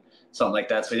home, something like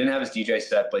that. So he didn't have his DJ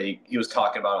set, but he was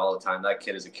talking about it all the time. That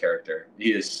kid is a character.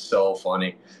 He is so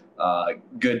funny.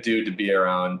 Good dude to be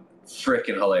around.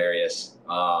 Freaking hilarious.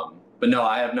 But no,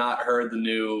 I have not heard the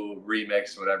new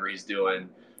remix, whatever he's doing.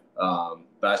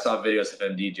 But I saw videos of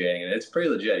him DJing, and it's pretty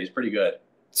legit. He's pretty good.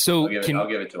 So I'll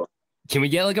give it to him. Can we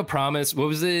get like a promise? What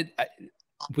was it?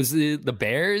 Was it the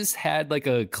Bears had like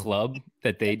a club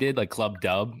that they did, like Club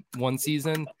Dub, one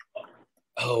season?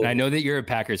 Oh, and I know that you're a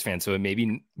Packers fan, so maybe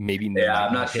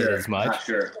I'm not sure as much. Not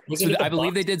sure. So I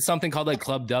believe they did something called like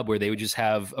Club Dub, where they would just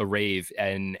have a rave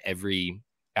and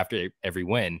after every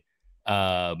win.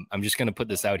 I'm just gonna put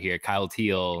this out here: Kyle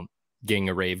Teal getting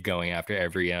a rave going after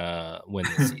every win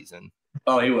this season.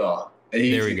 Oh, he will.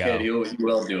 There we go. He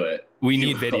will do it. We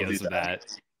need videos of that.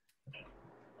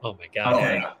 Oh my God.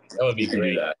 Okay. That would be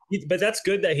great. But that's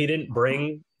good that he didn't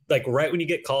bring, like right when you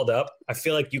get called up, I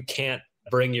feel like you can't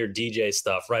bring your DJ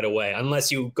stuff right away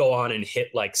unless you go on and hit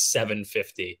like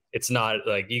 750. It's not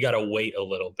like you got to wait a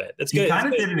little bit. That's good. He kind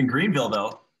of did it in Greenville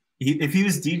though. If he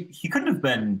was deep, he couldn't have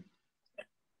been.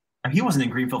 He wasn't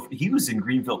in Greenville. He was in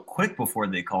Greenville quick before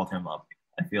they called him up.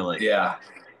 I feel like. Yeah,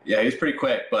 he was pretty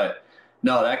quick, but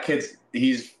no, that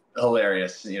he's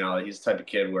hilarious. You know, he's the type of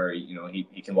kid where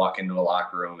he can walk into a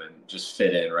locker room and just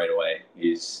fit in right away.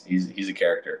 He's a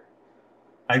character.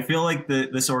 I feel like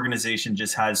this organization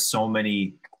just has so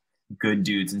many good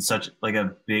dudes and such like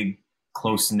a big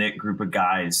close knit group of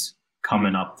guys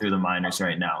coming up through the minors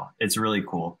right now. It's really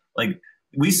cool. Like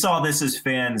we saw this as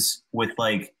fans with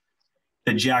like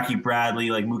the Jackie Bradley,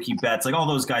 like Mookie Betts, like all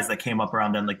those guys that came up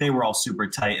around them, like they were all super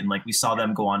tight, and like we saw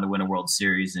them go on to win a World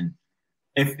Series. And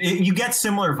if you get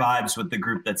similar vibes with the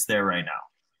group that's there right now.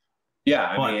 Yeah,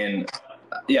 I mean,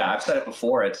 I've said it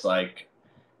before. It's like,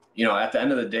 at the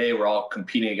end of the day, we're all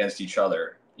competing against each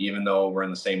other, even though we're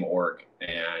in the same org.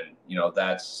 And,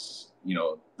 that's,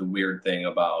 the weird thing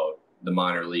about the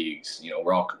minor leagues.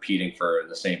 We're all competing for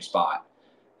the same spot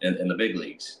in the big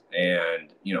leagues.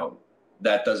 And,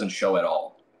 that doesn't show at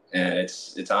all. And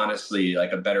it's honestly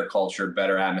like a better culture,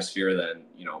 better atmosphere than,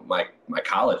 my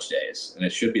college days. And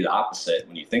it should be the opposite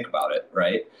when you think about it,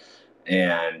 right?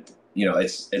 And,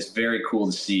 it's very cool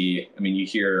to see. I mean, you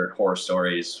hear horror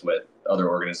stories with other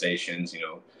organizations,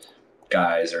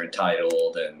 guys are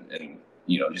entitled and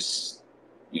just,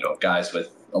 guys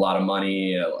with a lot of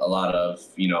money, a lot of,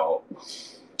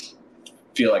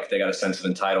 feel like they got a sense of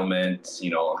entitlement,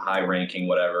 high ranking,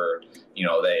 whatever,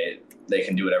 they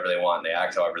can do whatever they want. They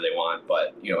act however they want.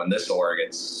 But, in this org,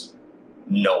 it's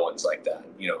no one's like that.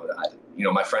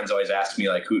 My friends always ask me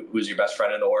like, who's your best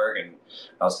friend in the org? And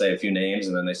I'll say a few names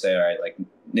and then they say, all right, like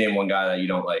name one guy that you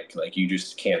don't like you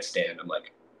just can't stand. I'm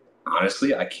like,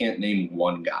 honestly, I can't name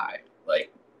one guy,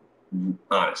 like,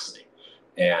 honestly.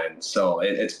 And so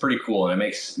it's pretty cool, and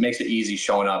it makes it easy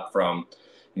showing up from,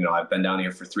 I've been down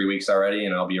here for 3 weeks already,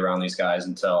 and I'll be around these guys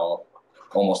until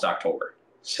almost October.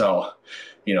 So,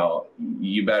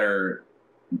 you better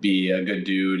be a good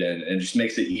dude, and it just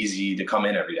makes it easy to come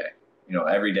in every day.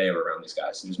 Every day we're around these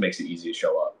guys. It just makes it easy to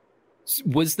show up.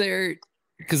 Was there,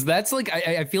 because that's like,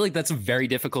 I feel like that's a very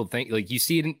difficult thing. Like you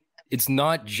see it, it's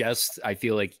not just, I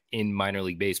feel like, in minor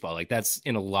league baseball. Like that's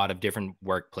in a lot of different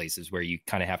workplaces where you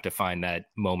kind of have to find that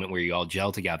moment where you all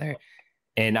gel together.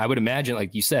 And I would imagine,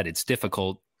 like you said, it's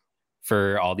difficult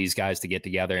for all these guys to get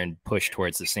together and push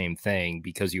towards the same thing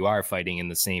because you are fighting in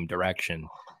the same direction.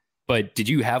 But did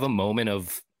you have a moment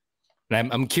of,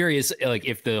 and I'm curious, like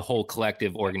if the whole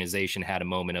collective organization had a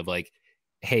moment of like,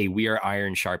 hey, we are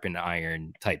iron sharpened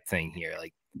iron type thing here.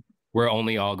 Like we're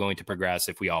only all going to progress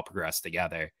if we all progress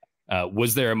together.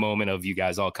 Was there a moment of you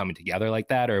guys all coming together like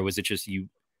that? Or was it just you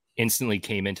instantly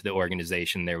came into the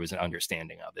organization, there was an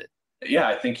understanding of it? Yeah,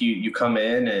 I think you come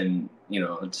in and,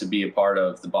 to be a part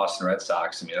of the Boston Red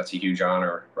Sox, I mean, that's a huge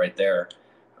honor right there.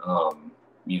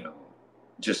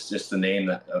 Just the name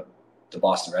that the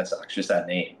Boston Red Sox, just that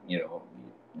name,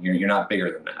 you're not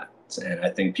bigger than that. And I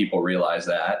think people realize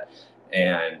that.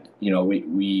 And,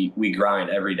 we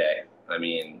grind every day. I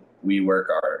mean, we work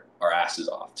our asses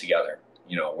off together.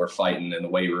 We're fighting in the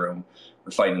weight room,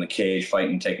 we're fighting in the cage,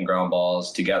 taking ground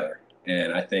balls together.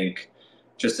 And I think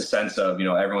just a sense of,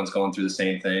 everyone's going through the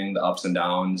same thing, the ups and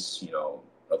downs,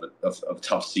 of a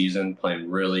tough season, playing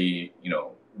really,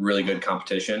 really good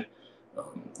competition.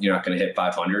 You're not going to hit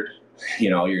 500.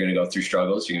 You're going to go through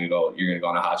struggles. You're going to go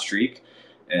on a hot streak.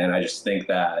 And I just think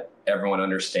that everyone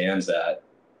understands that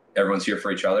everyone's here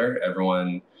for each other.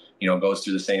 Everyone, goes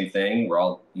through the same thing. We're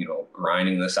all,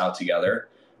 grinding this out together.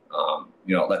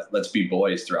 Let's be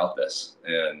boys throughout this.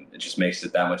 And it just makes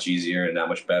it that much easier and that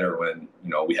much better when,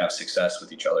 we have success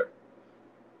with each other.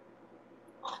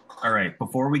 All right.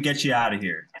 Before we get you out of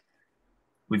here,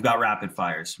 we've got rapid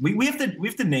fires. We have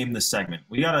to name this segment.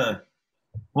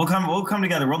 We'll come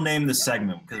together. We'll name this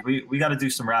segment because we got to do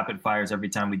some rapid fires every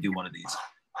time we do one of these.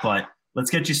 But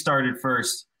let's get you started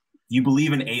first. Do you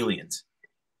believe in aliens?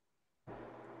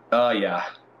 Yeah.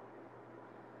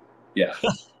 Yeah.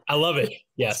 I love it.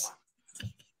 Yes.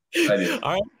 I do.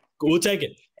 All right. We'll take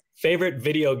it. Favorite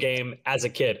video game as a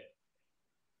kid?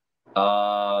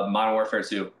 Modern Warfare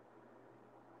 2.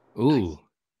 Ooh,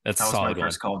 that was my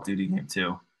first Call of Duty game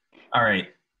too. All right.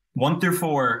 1 through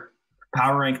 4,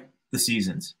 power rank the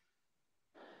seasons.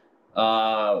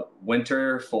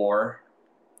 Winter 4,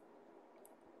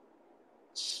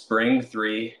 spring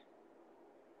 3,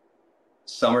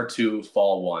 summer 2,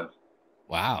 fall 1.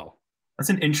 Wow. That's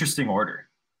an interesting order.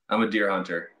 I'm a deer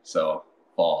hunter, so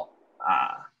fall.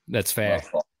 That's fair.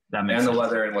 That makes and sense. the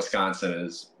weather in Wisconsin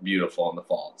is beautiful in the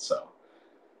fall. So,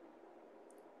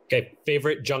 okay,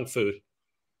 favorite junk food?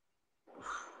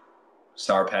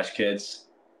 Sour Patch Kids.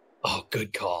 Oh,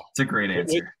 good call. It's a great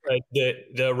answer.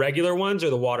 The regular ones or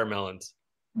the watermelons?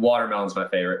 Watermelon's my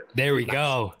favorite. There we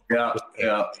go. Yeah.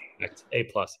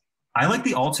 A+. I like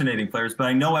the alternating flavors, but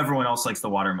I know everyone else likes the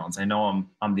watermelons. I know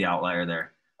I'm the outlier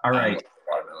there. All right.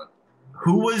 Watermelon.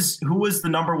 Who was the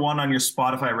number one on your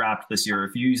Spotify Wrapped this year?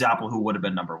 If you use Apple, who would have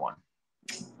been number one?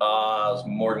 It was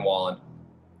Morgan Wallen.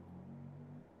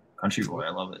 Country boy, I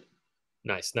love it.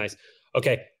 Nice.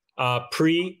 Okay,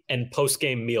 pre and post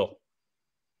game meal.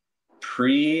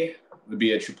 Pre would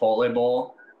be a Chipotle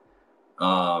bowl.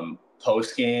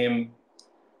 Post game,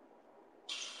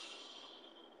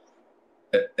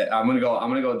 I'm gonna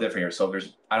go different here. So if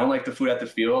I don't like the food at the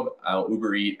field, I'll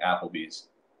Uber eat Applebee's.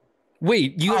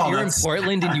 Wait, you're in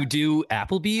Portland and you do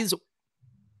Applebee's?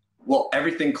 Well,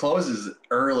 everything closes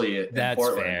early in That's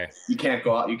Portland. fair. You can't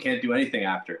go out. You can't do anything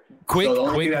after. Quick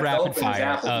open rapid is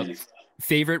fire. Applebee's.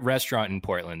 Favorite restaurant in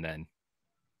Portland then?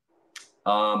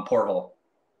 Porthole.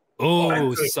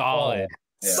 Oh, solid.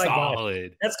 Yeah.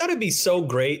 Solid. That's got to be so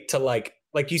great to like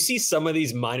you see some of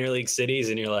these minor league cities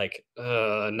and you're like,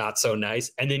 not so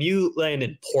nice. And then you land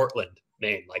in Portland,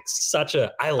 man, like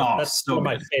that's so one of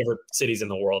my good. favorite cities in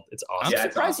the world. It's awesome. I'm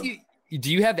surprised awesome.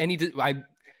 do you have any,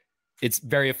 it's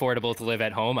very affordable to live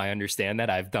at home. I understand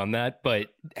that. I've done that. But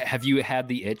have you had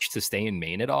the itch to stay in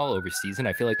Maine at all over season?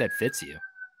 I feel like that fits you.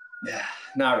 Yeah,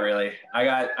 not really. I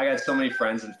got so many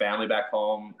friends and family back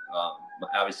home.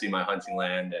 Obviously, my hunting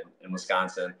land in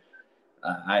Wisconsin.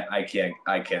 I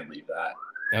can't leave that.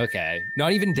 Okay.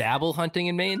 Not even dabble hunting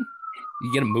in Maine?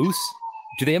 You get a moose?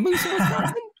 Do they have moose in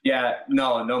Wisconsin? Yeah,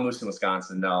 no moose in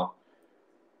Wisconsin. No.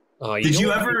 Did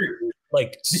you ever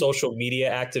like social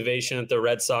media activation that the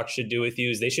Red Sox should do with you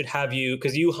is they should have you,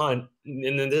 because you hunt,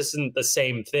 and then this isn't the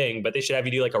same thing, but they should have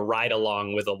you do like a ride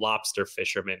along with a lobster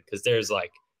fisherman, because there's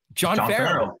like John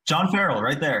Farrell. John Farrell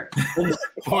right there.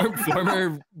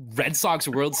 Former Red Sox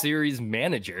World Series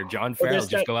manager John Farrell.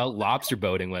 Just go out lobster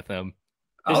boating with him.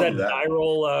 There's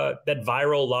that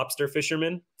viral lobster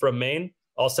fisherman from Maine.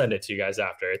 I'll send it to you guys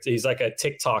after. He's like a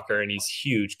TikToker and he's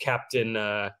huge. Captain,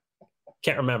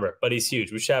 can't remember, but he's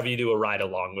huge. We should have you do a ride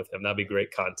along with him. That'd be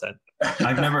great content.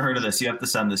 I've never heard of this. You have to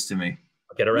send this to me.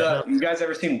 I'll get it right now. You guys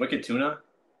ever seen Wicked Tuna?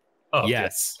 Oh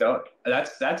yes. So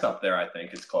that's up there. I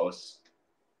think it's close.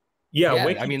 Yeah,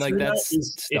 I mean, like that's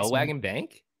Stellwagen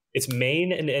Bank. It's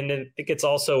Maine, and I think it's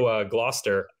also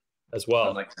Gloucester as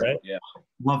well, right? Yeah,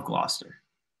 love Gloucester.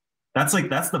 That's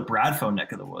the Bradford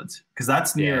neck of the woods, because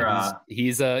that's near.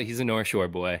 He's a North Shore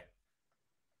boy.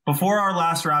 Before our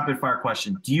last rapid fire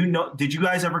question, did you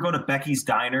guys ever go to Becky's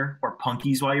Diner or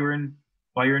Punky's while you were in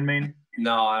Maine?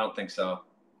 No, I don't think so.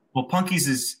 Well, Punky's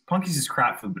is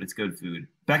crap food, but it's good food.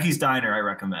 Becky's Diner, I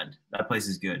recommend. That place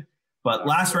is good. But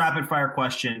last rapid fire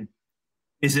question: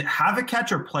 is it have a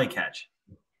catch or play catch?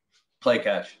 Play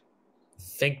catch.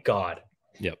 Thank God.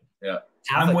 Yep. Yeah.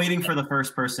 I'm waiting for the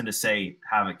first person to say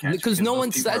have a catch because no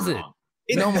one says it.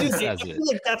 No one says it.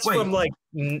 Like that's from like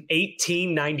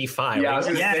 1895. Yeah, I was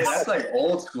gonna say, that's like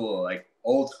old school.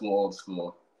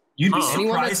 You'd be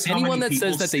surprised anyone that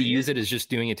says that they use it is just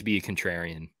doing it to be a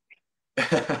contrarian.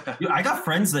 I got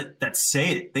friends that say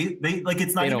it. They like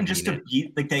it's not even just to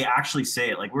beat. Like they actually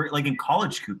say it. Like we're like in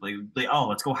college coop. Like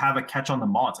let's go have a catch on the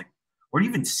mall. It's like, what do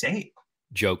you even say?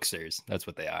 Jokesters. That's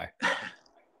what they are.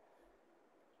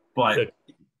 But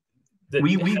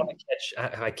we have a catch.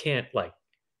 I can't like.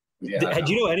 Yeah,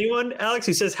 do you know anyone, Alex,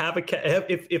 who says have a catch?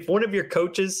 If one of your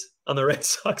coaches on the Red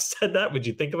Sox said that, would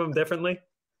you think of him differently?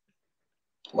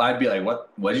 Well, I'd be like,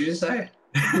 what did you just say?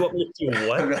 You want me to do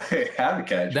what? Have a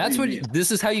catch. That's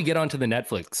this is how you get onto the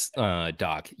Netflix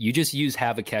doc. You just use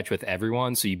have a catch with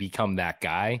everyone, so you become that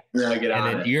guy. Yeah,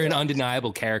 then you're an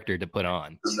undeniable character to put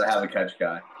on. The have a catch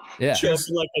guy. Yeah, just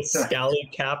like a scally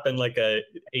cap and like a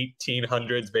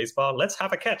 1800s baseball. Let's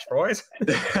have a catch, boys.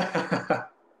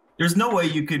 There's no way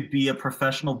you could be a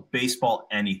professional baseball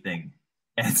anything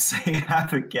and say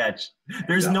have a catch.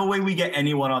 There's no way we get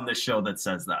anyone on this show that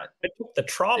says that. I took the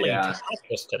trolley to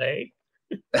practice today.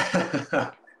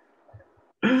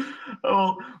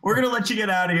 Oh, we're gonna let you get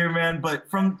out of here, man. But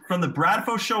from the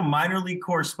Bradfo Show minor league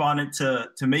correspondent to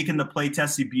making the Play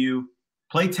Tessie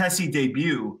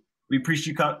debut, we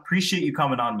appreciate you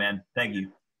coming on, man. Thank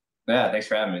you. Yeah, thanks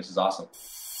for having me. This is awesome.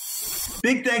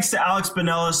 Big thanks to Alex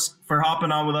Binelas for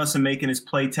hopping on with us and making his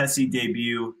Play Tessie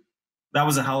debut. That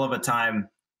was a hell of a time.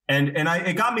 And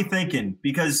it got me thinking,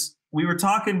 because we were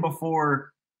talking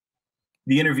before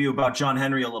the interview about John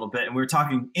Henry a little bit, and we were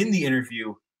talking in the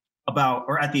interview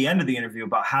at the end of the interview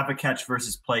about have a catch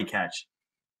versus play catch.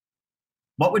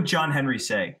 What would John Henry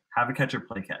say? Have a catch or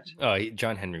play catch? Oh,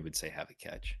 John Henry would say have a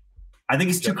catch. I think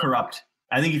he's too corrupt.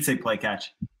 I think he'd say play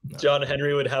catch. No. John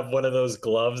Henry would have one of those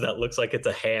gloves that looks like it's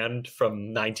a hand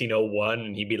from 1901,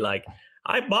 and he'd be like,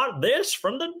 I bought this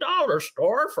from the dollar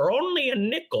store for only a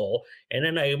nickel, and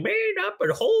then I made up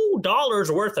a whole dollar's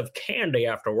worth of candy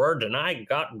afterwards, and I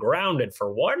got grounded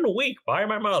for 1 week by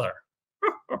my mother.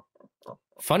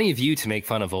 Funny of you to make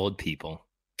fun of old people.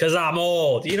 Because I'm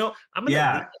old. You know,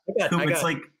 it's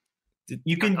like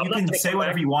you can say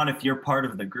whatever you want if you're part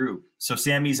of the group. So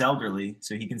Sammy's elderly,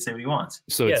 so he can say what he wants.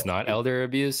 So it's not elder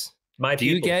abuse? Do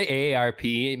you get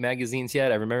AARP magazines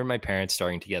yet? I remember my parents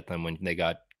starting to get them when they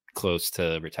got close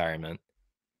to retirement.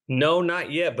 No,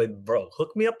 not yet. But bro, hook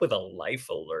me up with a life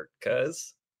alert,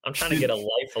 cuz I'm trying to get a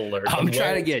life alert. I'm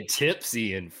trying to get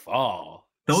tipsy in fall.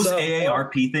 Those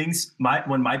AARP things,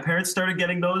 when my parents started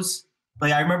getting those,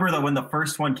 like I remember that when the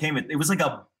first one came, it was like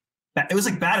bad. It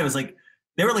was like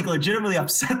they were like legitimately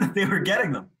upset that they were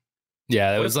getting them.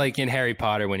 Yeah, it was like in Harry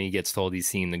Potter when he gets told he's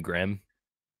seen the Grim.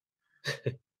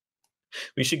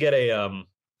 We should get a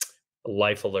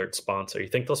life alert sponsor. You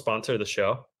think they'll sponsor the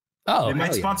show? Oh, they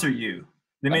might sponsor you.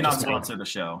 They may not sponsor the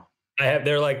show.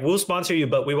 They're like, we'll sponsor you,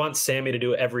 but we want Sammy to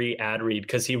do every ad read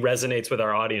because he resonates with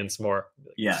our audience more.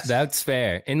 Yes, that's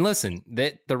fair. And listen,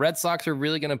 the Red Sox are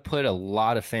really going to put a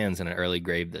lot of fans in an early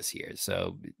grave this year.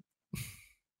 So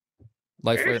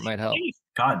life alert might help.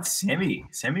 God, Sammy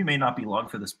may not be long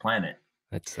for this planet.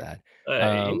 That's sad.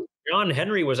 John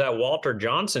Henry was at Walter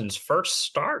Johnson's first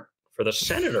start for the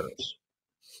Senators.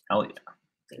 Hell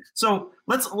yeah. So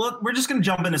we're just going to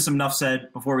jump into some Nuff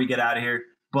Said before we get out of here.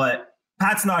 But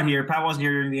Pat's not here. Pat wasn't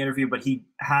here during the interview, but he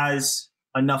has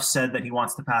enough said that he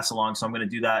wants to pass along. So I'm going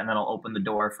to do that, and then I'll open the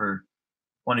door for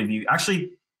one of you.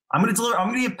 Actually, I'm going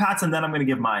to give Pat's and then I'm going to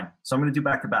give mine. So I'm going to do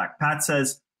back to back. Pat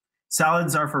says,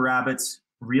 salads are for rabbits.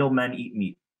 Real men eat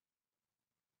meat.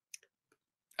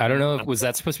 I don't know. Was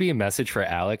that supposed to be a message for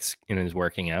Alex in his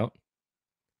working out?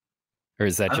 Or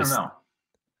is that just... I don't know.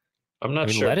 I'm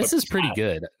not sure. Lettuce is pretty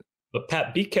good. But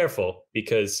Pat, be careful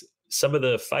because some of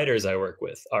the fighters I work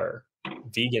with are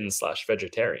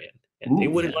vegan/vegetarian, and they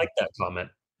wouldn't like that comment.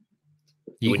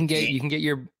 You can get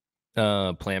your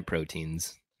plant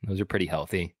proteins. Those are pretty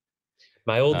healthy.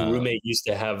 My old roommate used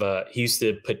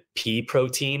to put pea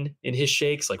protein in his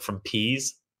shakes, like from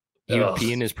peas. You would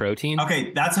pea in his protein?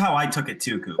 Okay, that's how I took it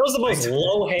too, Coop. That was the most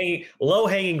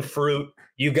low-hanging fruit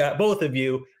you got, both of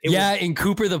you. And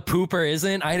Cooper the Pooper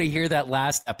isn't? I had to hear that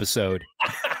last episode.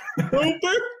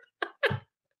 Pooper?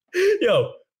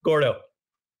 Yo, Gordo.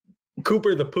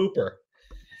 Cooper the Pooper.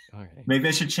 All right. Maybe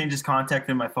I should change his contact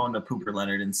in my phone to Pooper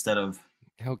Leonard instead of...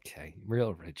 Okay,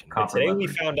 real original. Today we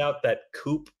found out that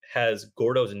Coop has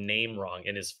Gordo's name wrong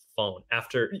in his phone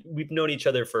after we've known each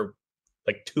other for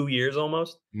like 2 years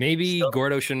almost. Maybe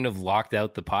Gordo shouldn't have locked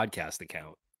out the podcast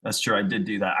account. That's true. I did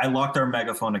do that. I locked our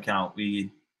Megaphone account.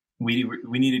 We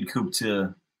needed Coop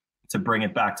to bring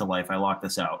it back to life. I locked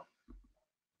this out.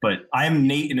 But I am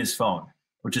Nate in his phone,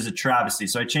 which is a travesty.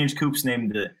 So I changed Coop's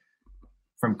name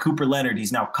from Cooper Leonard.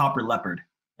 He's now Copper Leopard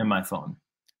in my phone.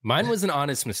 Mine was an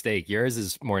honest mistake. Yours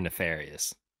is more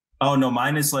nefarious. Oh, no.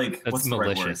 Mine is like, that's what's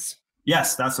malicious. The right word?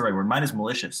 Yes, that's the right word. Mine is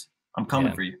malicious. I'm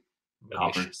coming for you.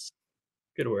 Malicious.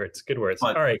 Good words.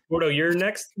 But, all right, Gordo, you're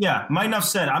next. Yeah, my enough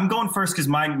said. I'm going first because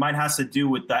mine has to do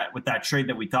with that trade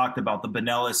that we talked about, the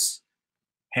Binelas,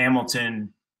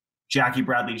 Hamilton, Jackie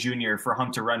Bradley Jr. for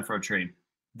Hunter Renfroe trade.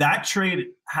 That trade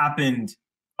happened.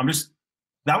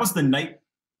 That was the night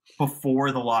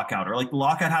before the lockout, or like the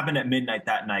lockout happened at midnight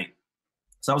that night.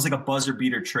 So that was like a buzzer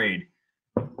beater trade.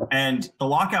 And the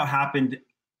lockout happened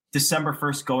December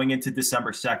 1st going into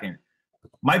December 2nd.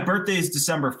 My birthday is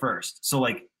December 1st. So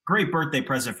like great birthday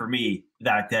present for me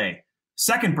that day.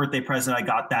 Second birthday present I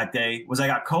got that day was I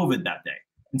got COVID that day.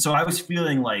 And so I was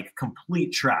feeling like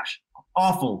complete trash,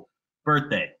 awful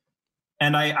birthday.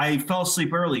 And I fell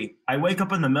asleep early. I wake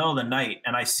up in the middle of the night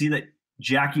and I see that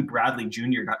Jackie Bradley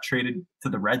Jr. got traded to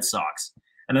the Red Sox.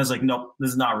 And I was like, nope, this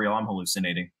is not real. I'm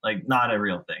hallucinating. Like, not a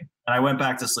real thing. And I went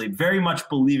back to sleep, very much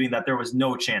believing that there was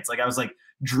no chance. Like, I was like,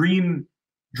 dream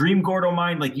Gordo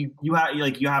mind. Like, you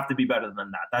have to be better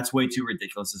than that. That's way too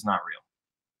ridiculous. It's not real.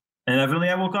 And evidently,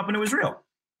 I woke up and it was real.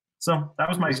 So that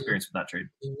was my experience with that trade.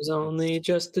 It was only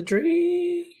just a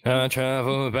dream. I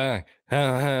travel back.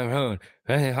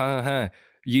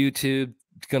 YouTube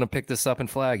gonna pick this up and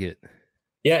flag it.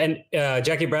 Yeah, and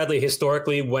Jackie Bradley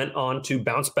historically went on to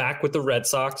bounce back with the Red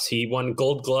Sox. He won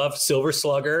Gold Glove, Silver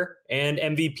Slugger, and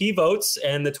MVP votes.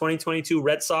 And the 2022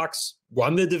 Red Sox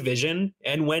won the division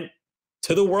and went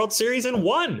to the World Series and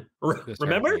won.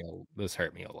 Remember? This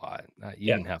hurt me a lot.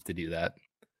 You didn't have to do that.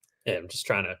 Yeah,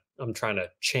 I'm trying to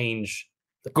change.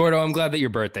 Gordo, I'm glad that your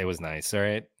birthday was nice. All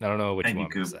right. I don't know what you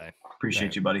want me to say.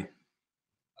 Appreciate you, buddy.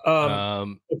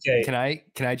 Okay. Can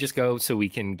I just go so we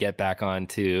can get back on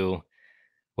to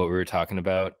what we were talking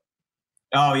about?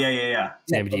 Oh, yeah.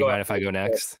 Sam, do you mind if I go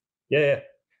next? Yeah.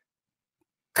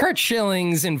 Curt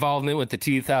Schilling's involvement with the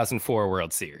 2004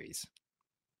 World Series.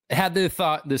 I had this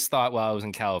thought while I was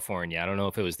in California. I don't know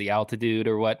if it was the altitude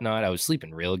or whatnot. I was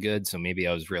sleeping real good, so maybe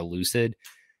I was real lucid.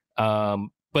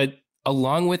 But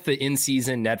along with the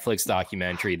in-season Netflix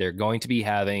documentary, they're going to be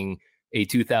having a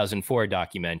 2004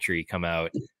 documentary come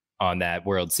out on that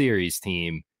World Series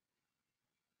team.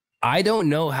 I don't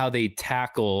know how they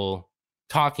tackle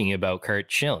talking about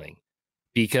Curt Schilling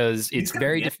because it's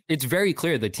very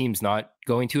clear the team's not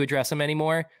going to address him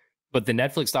anymore. But the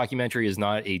Netflix documentary is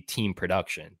not a team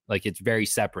production. Like, it's very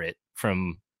separate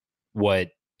from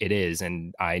what it is.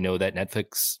 And I know that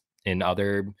Netflix and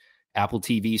other Apple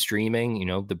TV streaming, you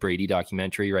know, the Brady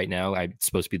documentary right now, it's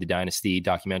supposed to be the Dynasty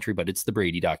documentary, but it's the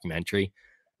Brady documentary.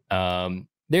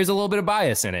 There's a little bit of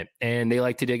bias in it, and they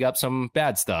like to dig up some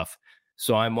bad stuff.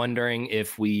 So I'm wondering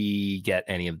if we get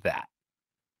any of that.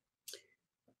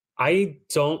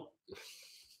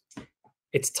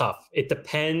 It's tough. It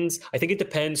depends. I think it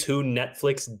depends who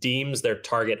Netflix deems their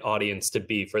target audience to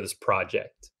be for this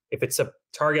project. If it's a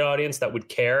target audience that would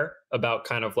care about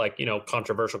kind of like, you know,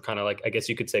 controversial kind of like, I guess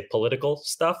you could say political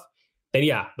stuff, then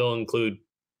yeah, they'll include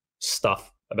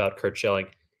stuff about Curt Schilling.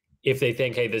 If they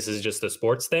think, hey, this is just a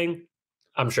sports thing,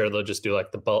 I'm sure they'll just do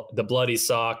like the bloody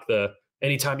sock, the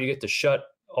anytime you get to shut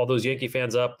all those Yankee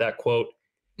fans up, that quote.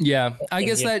 Yeah, I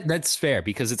guess that's fair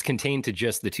because it's contained to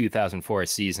just the 2004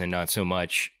 season, not so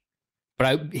much.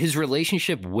 But his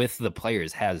relationship with the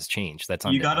players has changed. That's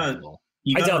undeniable.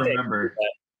 You gotta remember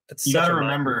You got to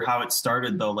remember how it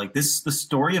started, though. Like the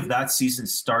story of that season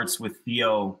starts with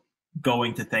Theo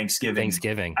going to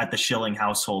Thanksgiving at the Schilling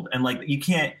household. And like, you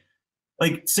can't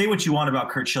say what you want about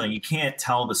Curt Schilling. You can't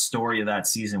tell the story of that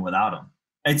season without him.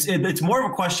 It's more of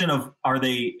a question of,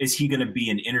 is he going to be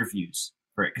in interviews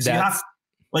for it? Cause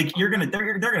they're going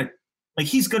to, like,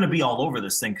 he's going to be all over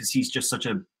this thing, cause he's just such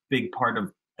a big part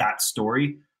of that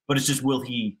story, but it's just, will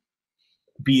he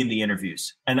be in the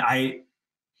interviews? And I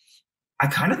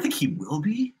kind of think he will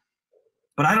be,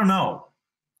 but I don't know.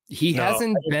 He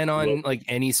hasn't been on like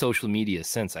any social media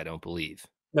since, I don't believe.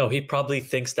 No, he probably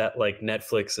thinks that like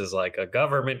Netflix is like a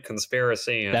government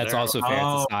conspiracy. And that's also fair.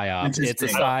 It's a psyop. It's a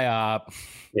psyop.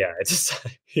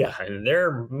 Yeah, and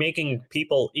they're making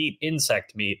people eat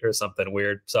insect meat or something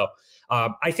weird. So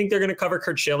I think they're going to cover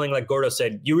Curt Schilling. Like Gordo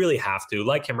said, you really have to,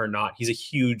 like him or not. He's a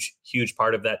huge, huge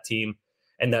part of that team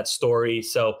and that story.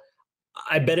 So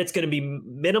I bet it's going to be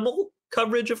minimal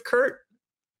coverage of Curt,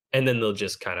 and then they'll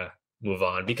just kind of move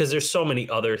on, because there's so many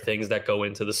other things that go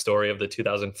into the story of the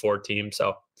 2004 team.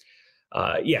 So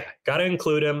got to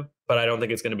include him, but I don't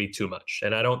think it's going to be too much.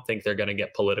 And I don't think they're going to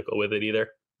get political with it either.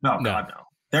 No, God, no.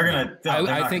 They're going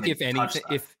to, I think if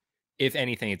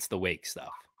anything, it's the Wake stuff.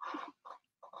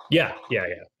 Yeah.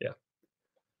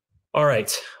 All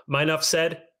right. My enough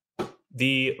said.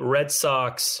 The Red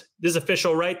Sox, this is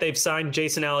official, right? They've signed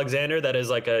Jason Alexander. That is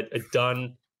like a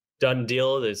done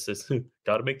deal. This is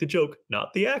got to make the joke,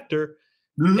 not the actor.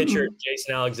 Pitcher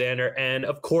Jason Alexander. And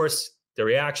of course, the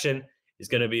reaction is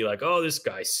going to be like, oh, this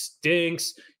guy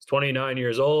stinks. He's 29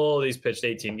 years old. He's pitched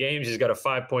 18 games. He's got a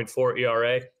 5.4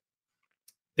 ERA.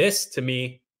 This, to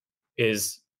me,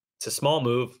 it's a small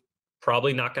move.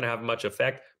 Probably not going to have much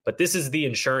effect. But this is the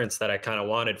insurance that I kind of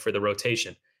wanted for the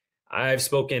rotation. I've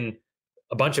spoken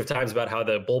a bunch of times about how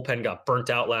the bullpen got burnt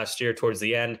out last year towards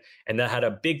the end, and that had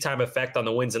a big time effect on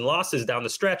the wins and losses down the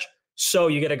stretch. So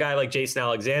you get a guy like Jason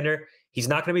Alexander. He's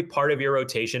not going to be part of your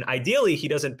rotation. Ideally, he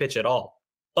doesn't pitch at all,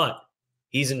 but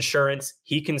he's insurance.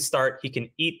 He can start. He can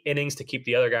eat innings to keep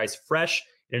the other guys fresh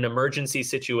in an emergency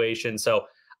situation. So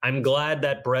I'm glad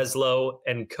that Breslow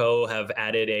and co have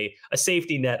added a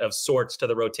safety net of sorts to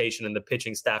the rotation and the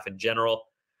pitching staff in general.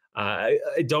 I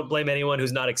don't blame anyone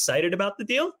who's not excited about the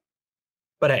deal.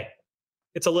 But hey,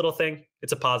 it's a little thing.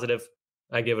 It's a positive.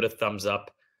 I give it a thumbs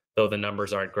up, though the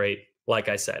numbers aren't great. Like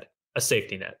I said, a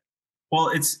safety net. Well,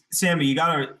 it's Sammy, you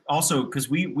got to also,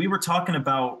 because we were talking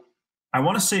about, I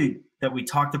want to say that we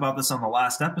talked about this on the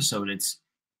last episode. It's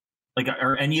like,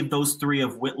 are any of those three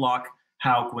of Whitlock,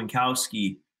 Houck,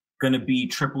 Winkowski going to be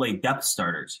AAA depth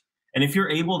starters? And if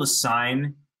you're able to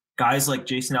sign guys like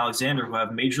Jason Alexander, who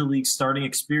have major league starting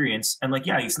experience, and like,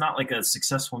 yeah, he's not like a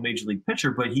successful major league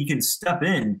pitcher, but he can step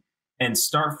in and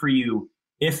start for you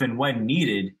if and when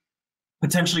needed,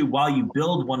 potentially while you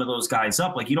build one of those guys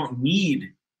up. Like, you don't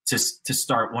need to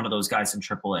start one of those guys in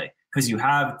AAA, because you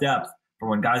have depth for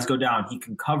when guys go down. He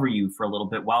can cover you for a little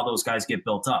bit while those guys get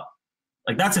built up.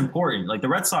 Like, that's important. Like, the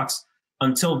Red Sox,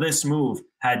 until this move,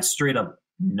 had straight up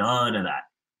none of that.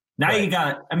 Now you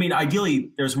got, I mean,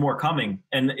 ideally there's more coming.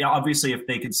 And obviously if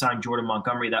they could sign Jordan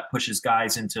Montgomery, that pushes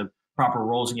guys into proper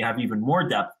roles and you have even more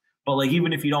depth. But like,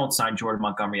 even if you don't sign Jordan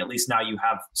Montgomery, at least now you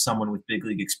have someone with big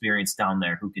league experience down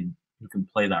there who can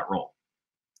play that role.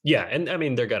 Yeah. And I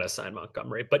mean, they're going to sign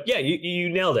Montgomery, but yeah, you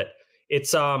nailed it.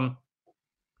 It's, and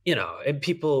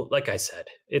people, like I said,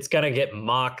 it's going to get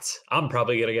mocked. I'm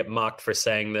probably going to get mocked for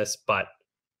saying this, but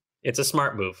it's a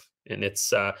smart move. And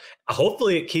it's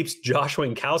hopefully it keeps Josh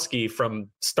Winkowski from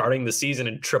starting the season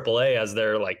in AAA as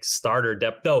their like starter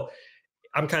depth. Though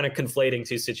I'm kind of conflating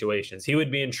two situations. He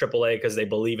would be in AAA because they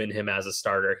believe in him as a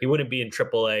starter. He wouldn't be in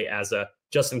AAA as a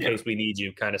just in case we need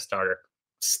you kind of starter.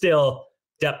 Still,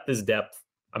 depth is depth.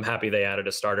 I'm happy they added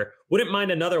a starter. Wouldn't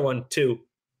mind another one too.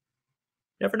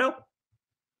 Never know.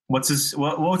 What's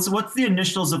the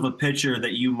initials of a pitcher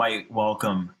that you might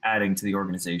welcome adding to the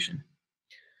organization?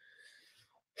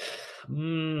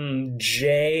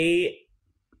 JM.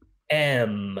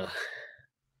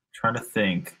 Trying to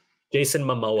think. Jason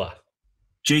Momoa.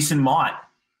 Jason Mott.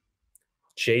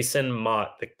 Jason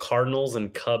Mott, the Cardinals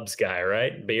and Cubs guy,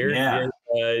 right? Beard. Yeah.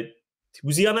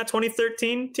 Was he on that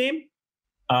 2013 team?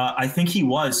 I think he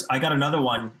was. I got another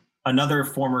one. Another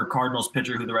former Cardinals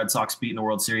pitcher who the Red Sox beat in the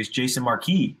World Series, Jason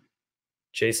Marquis.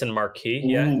 Jason Marquis,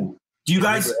 yeah. Ooh. Do you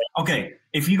guys, okay,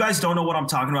 if you guys don't know what I'm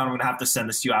talking about, I'm going to have to send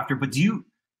this to you after, but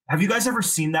have you guys ever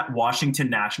seen that Washington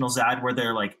Nationals ad where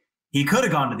they're like, he could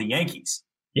have gone to the Yankees.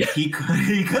 Yeah. He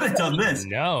could have done this.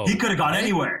 No. He could have gone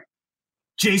anywhere.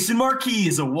 Jason Marquis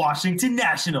is a Washington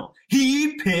National.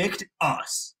 He picked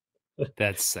us.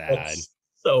 That's sad. That's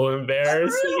so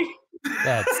embarrassing.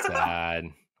 That's sad.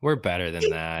 We're better than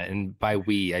that. And by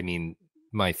we, I mean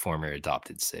my former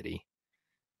adopted city.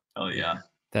 Oh, yeah.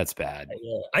 That's bad.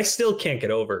 I still can't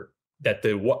get over that.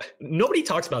 Nobody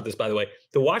talks about this, by the way.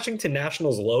 The Washington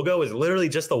Nationals logo is literally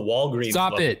just the Walgreens.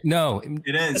 Stop logo. it. No.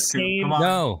 It is. Come on.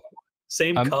 No.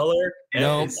 Same color.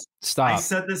 No, stop. I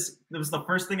said this. It was the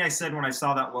first thing I said when I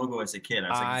saw that logo as a kid. I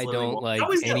was like, I don't like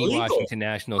any legal? Washington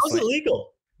Nationals. How's it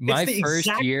illegal? My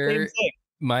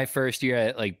first year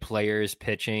at like players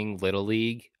pitching Little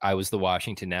League, I was the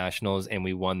Washington Nationals and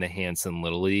we won the Hanson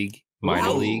Little League minor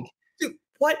league. Dude,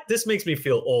 what? This makes me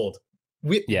feel old.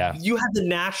 You had the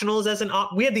Nationals as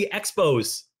we had the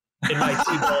Expos in my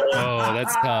team. Oh,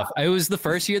 that's tough. It was the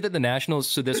first year that the Nationals,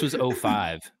 so this was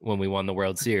 05 when we won the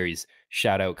World Series.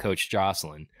 Shout out Coach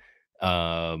Jocelyn.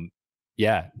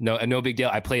 Yeah, no big deal.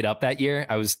 I played up that year.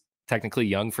 I was technically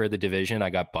young for the division. I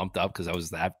got bumped up because I was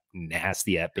that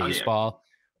nasty at baseball.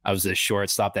 I was the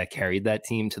shortstop that carried that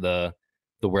team to the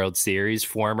World Series.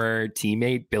 Former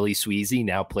teammate Billy Sweezy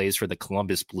now plays for the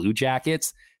Columbus Blue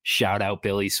Jackets. Shout out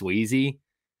Billy Sweezy.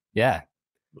 Yeah.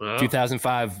 Wow.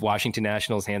 2005 Washington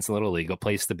Nationals, Hanson Little League, a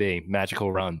place to be.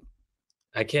 Magical run.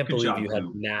 I can't believe you had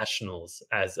Nationals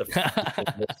as a.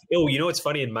 Oh, you know what's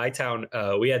funny? In my town,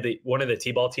 we had one of the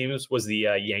t-ball teams was the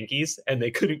Yankees, and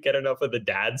they couldn't get enough of the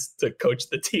dads to coach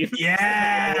the team.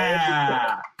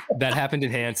 Yeah, that happened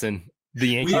in Hanson. The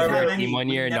Yankees were a team one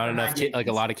year, and not enough like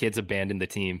a lot of kids abandoned the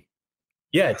team.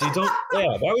 Yeah,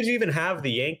 why would you even have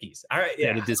the Yankees? All right,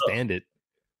 to disband it.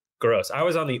 Gross. I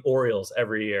was on the Orioles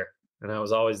every year, and I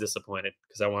was always disappointed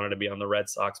because I wanted to be on the Red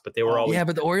Sox, but they were always. Yeah,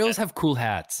 but the Orioles have cool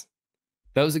hats.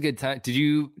 That was a good time. Did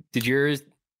your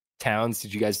towns,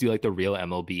 did you guys do like the real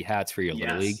MLB hats for your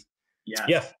Little League?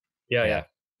 Yes. Yeah.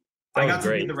 I got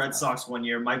to be the Red Sox one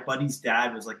year. My buddy's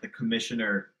dad was like the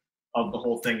commissioner of the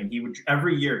whole thing. And he would,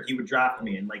 every year he would draft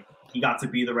me and like, he got to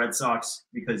be the Red Sox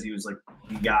because he was like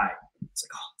the guy. It's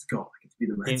like, oh, let's go. I get to be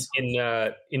the Red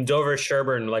Sox. In Dover,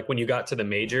 Sherburne, like when you got to the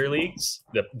major leagues,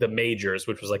 the majors,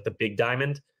 which was like the big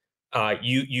diamond,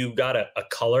 you got a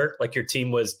color, like your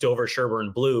team was Dover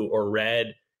Sherburne blue or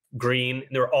red, green. And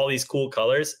there were all these cool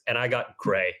colors, and I got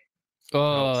gray.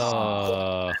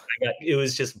 Oh, it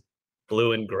was just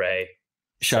blue and gray.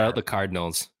 Shout out the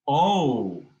Cardinals.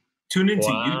 Oh, tune into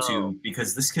YouTube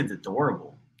because this kid's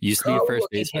adorable. Used to be a first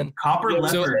baseman. Copper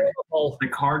leopard. The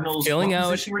Cardinals. Filling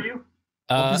out. Position were you?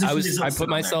 I put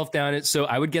myself down. So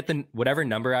I would get whatever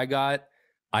number I got.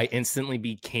 I instantly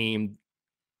became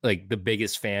like the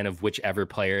biggest fan of whichever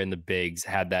player in the bigs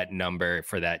had that number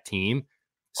for that team.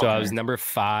 So I was number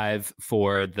 5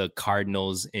 for the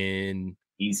Cardinals in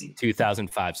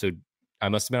 2005. So I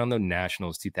must have been on the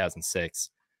Nationals 2006.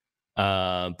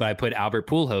 But I put Albert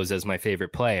Pujols as my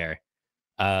favorite player.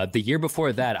 The year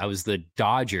before that, I was the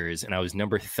Dodgers and I was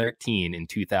number 13 in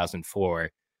 2004,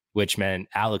 which meant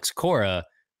Alex Cora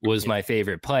was my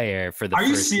favorite player for the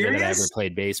first year that I ever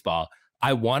played baseball.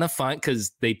 I want to find,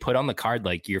 because they put on the card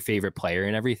like your favorite player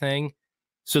and everything.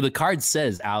 So the card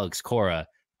says Alex Cora.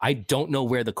 I don't know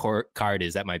where the card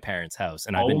is at my parents' house,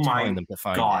 and I've been telling them to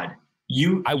find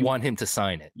it. I want him to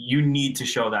sign it. You need to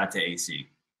show that to AC.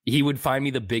 He would find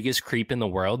me the biggest creep in the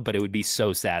world, but it would be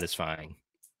so satisfying.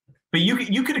 But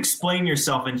you could explain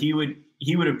yourself, and he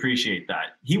would appreciate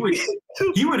that. He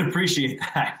would appreciate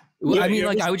that. I mean,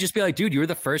 like I would just be like, dude, you're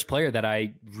the first player that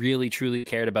I really truly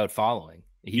cared about following.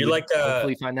 He would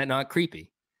hopefully find that not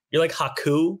creepy. You're like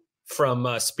Haku from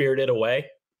Spirited Away.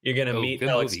 You're gonna meet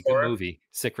Alex Cora. Good movie.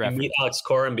 Sick reference. Meet Alex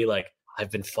Cora and be like, I've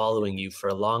been following you for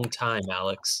a long time,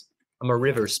 Alex. I'm a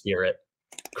river spirit.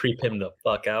 Creep him the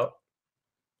fuck out.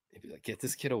 He'd be like, get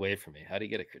this kid away from me. How do you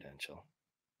get a credential?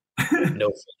 No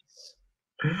face.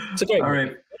 It's okay. All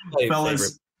right,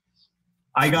 fellas.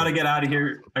 I gotta get out of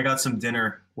here. I got some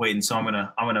dinner waiting, so I'm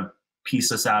gonna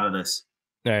piece us out of this.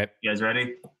 All right, you guys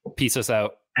ready? Piece us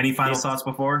out. Any final thoughts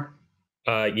before?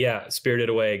 Yeah, Spirited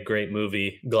Away, great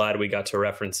movie. Glad we got to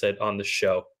reference it on the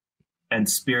show. And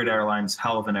Spirit Airlines,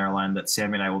 hell of an airline that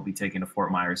Sammy and I will be taking to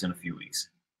Fort Myers in a few weeks.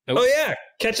 Oh yeah,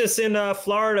 catch us in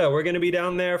Florida. We're going to be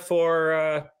down there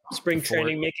for spring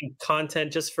training, making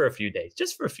content just for a few days,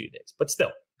 but still.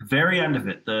 Very end of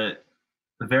it,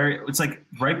 it's like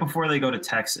right before they go to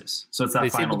Texas. So it's that they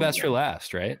final. They saved the best for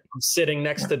last, right? I'm sitting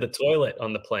next to the toilet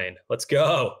on the plane. Let's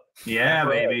go. Yeah,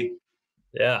 baby.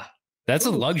 Yeah. That's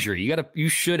a luxury. You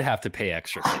should have to pay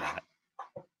extra for that.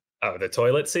 Oh, the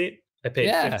toilet seat? I paid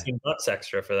 $15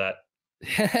 extra for that.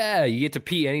 Yeah, you get to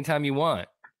pee anytime you want.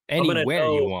 Anywhere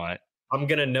you want. I'm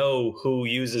going to know who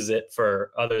uses it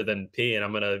for other than pee, and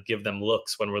I'm going to give them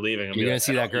looks when we're leaving. You're going to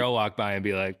see that girl walk by and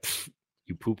be like,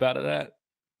 you poop out of that?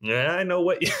 Yeah, I know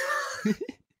what you...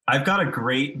 I've got a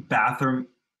great bathroom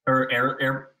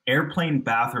or airplane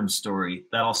bathroom story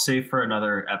that I'll save for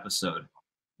another episode.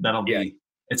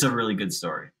 It's a really good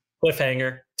story.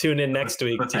 Cliffhanger. Tune in next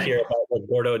week to hear about what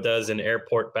Gordo does in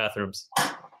airport bathrooms.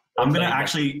 I'm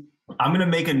gonna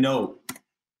make a note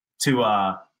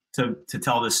to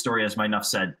tell this story, as my Nuff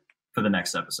said, for the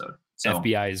next episode. So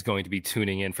FBI is going to be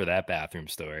tuning in for that bathroom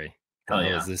story. What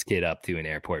is this kid up to in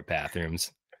airport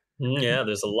bathrooms? Yeah,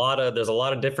 there's a lot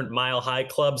of different Mile High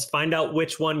clubs. Find out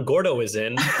which one Gordo is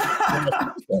in. All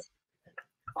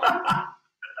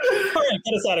right,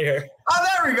 get us out of here. On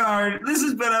that regard, this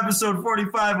has been episode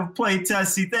 45 of Play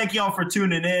Tessie. Thank you all for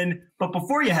tuning in. But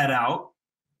before you head out,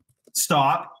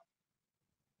 stop.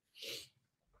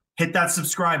 Hit that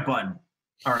subscribe button.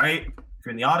 All right? If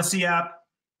you're in the Odyssey app,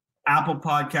 Apple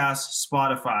Podcasts,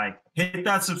 Spotify, hit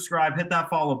that subscribe, hit that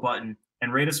follow button,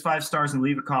 and rate us 5 stars and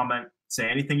leave a comment. Say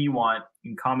anything you want.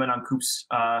 You can comment on Coop's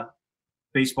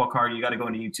baseball card. You got to go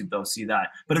into YouTube, though, see that.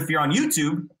 But if you're on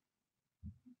YouTube,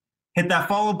 hit that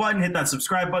follow button, hit that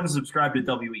subscribe button, subscribe to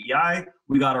WEI.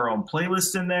 We got our own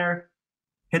playlist in there.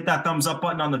 Hit that thumbs up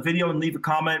button on the video and leave a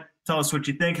comment. Tell us what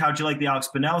you think. How'd you like the Alex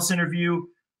Binelas interview?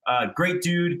 Great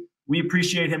dude. We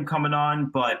appreciate him coming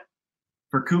on. But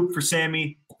for Coop, for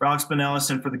Sammy, for Alex Binelas,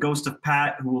 and for the ghost of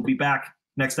Pat, who will be back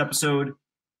next episode,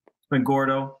 it's been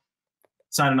Gordo.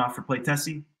 Signing off for Play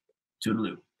Tessie.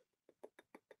 Toodaloo.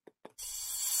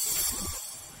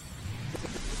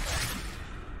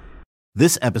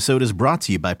 This episode is brought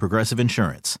to you by Progressive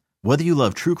Insurance. Whether you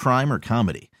love true crime or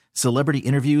comedy, celebrity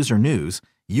interviews or news,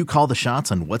 you call the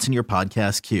shots on what's in your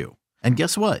podcast queue. And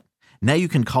guess what? Now you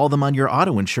can call them on your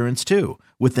auto insurance too,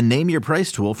 with the Name Your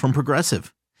Price tool from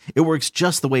Progressive. It works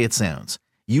just the way it sounds.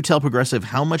 You tell Progressive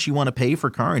how much you want to pay for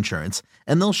car insurance,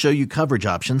 and they'll show you coverage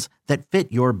options that fit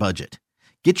your budget.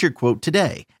 Get your quote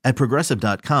today at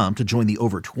Progressive.com to join the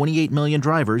over 28 million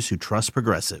drivers who trust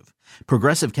Progressive.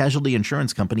 Progressive Casualty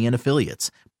Insurance Company and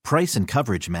Affiliates. Price and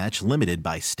coverage match limited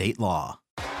by state law.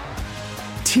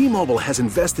 T-Mobile has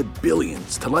invested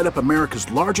billions to light up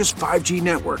America's largest 5G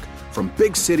network, from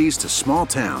big cities to small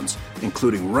towns,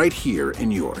 including right here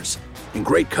in yours. And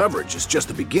great coverage is just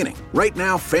the beginning. Right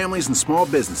now, families and small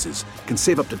businesses can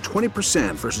save up to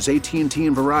 20% versus AT&T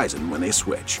and Verizon when they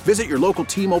switch. Visit your local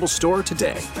T-Mobile store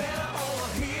today.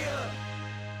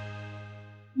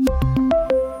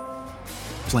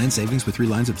 Plan savings with 3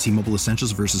 lines of T-Mobile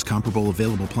Essentials versus comparable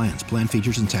available plans. Plan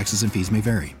features and taxes and fees may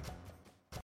vary.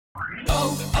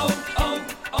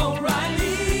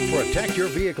 Protect your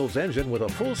vehicle's engine with a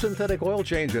full synthetic oil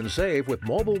change and save with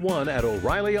Mobile One at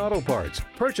O'Reilly Auto Parts.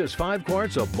 Purchase 5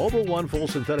 quarts of Mobile One full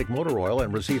synthetic motor oil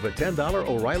and receive a $10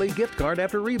 O'Reilly gift card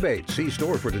after rebate. See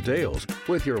store for details.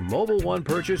 With your Mobile One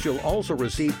purchase, you'll also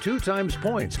receive 2 times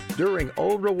points during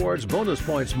Old Rewards Bonus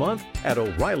Points Month at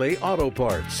O'Reilly Auto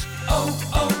Parts.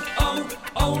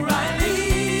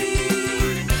 O'Reilly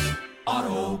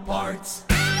Auto Parts.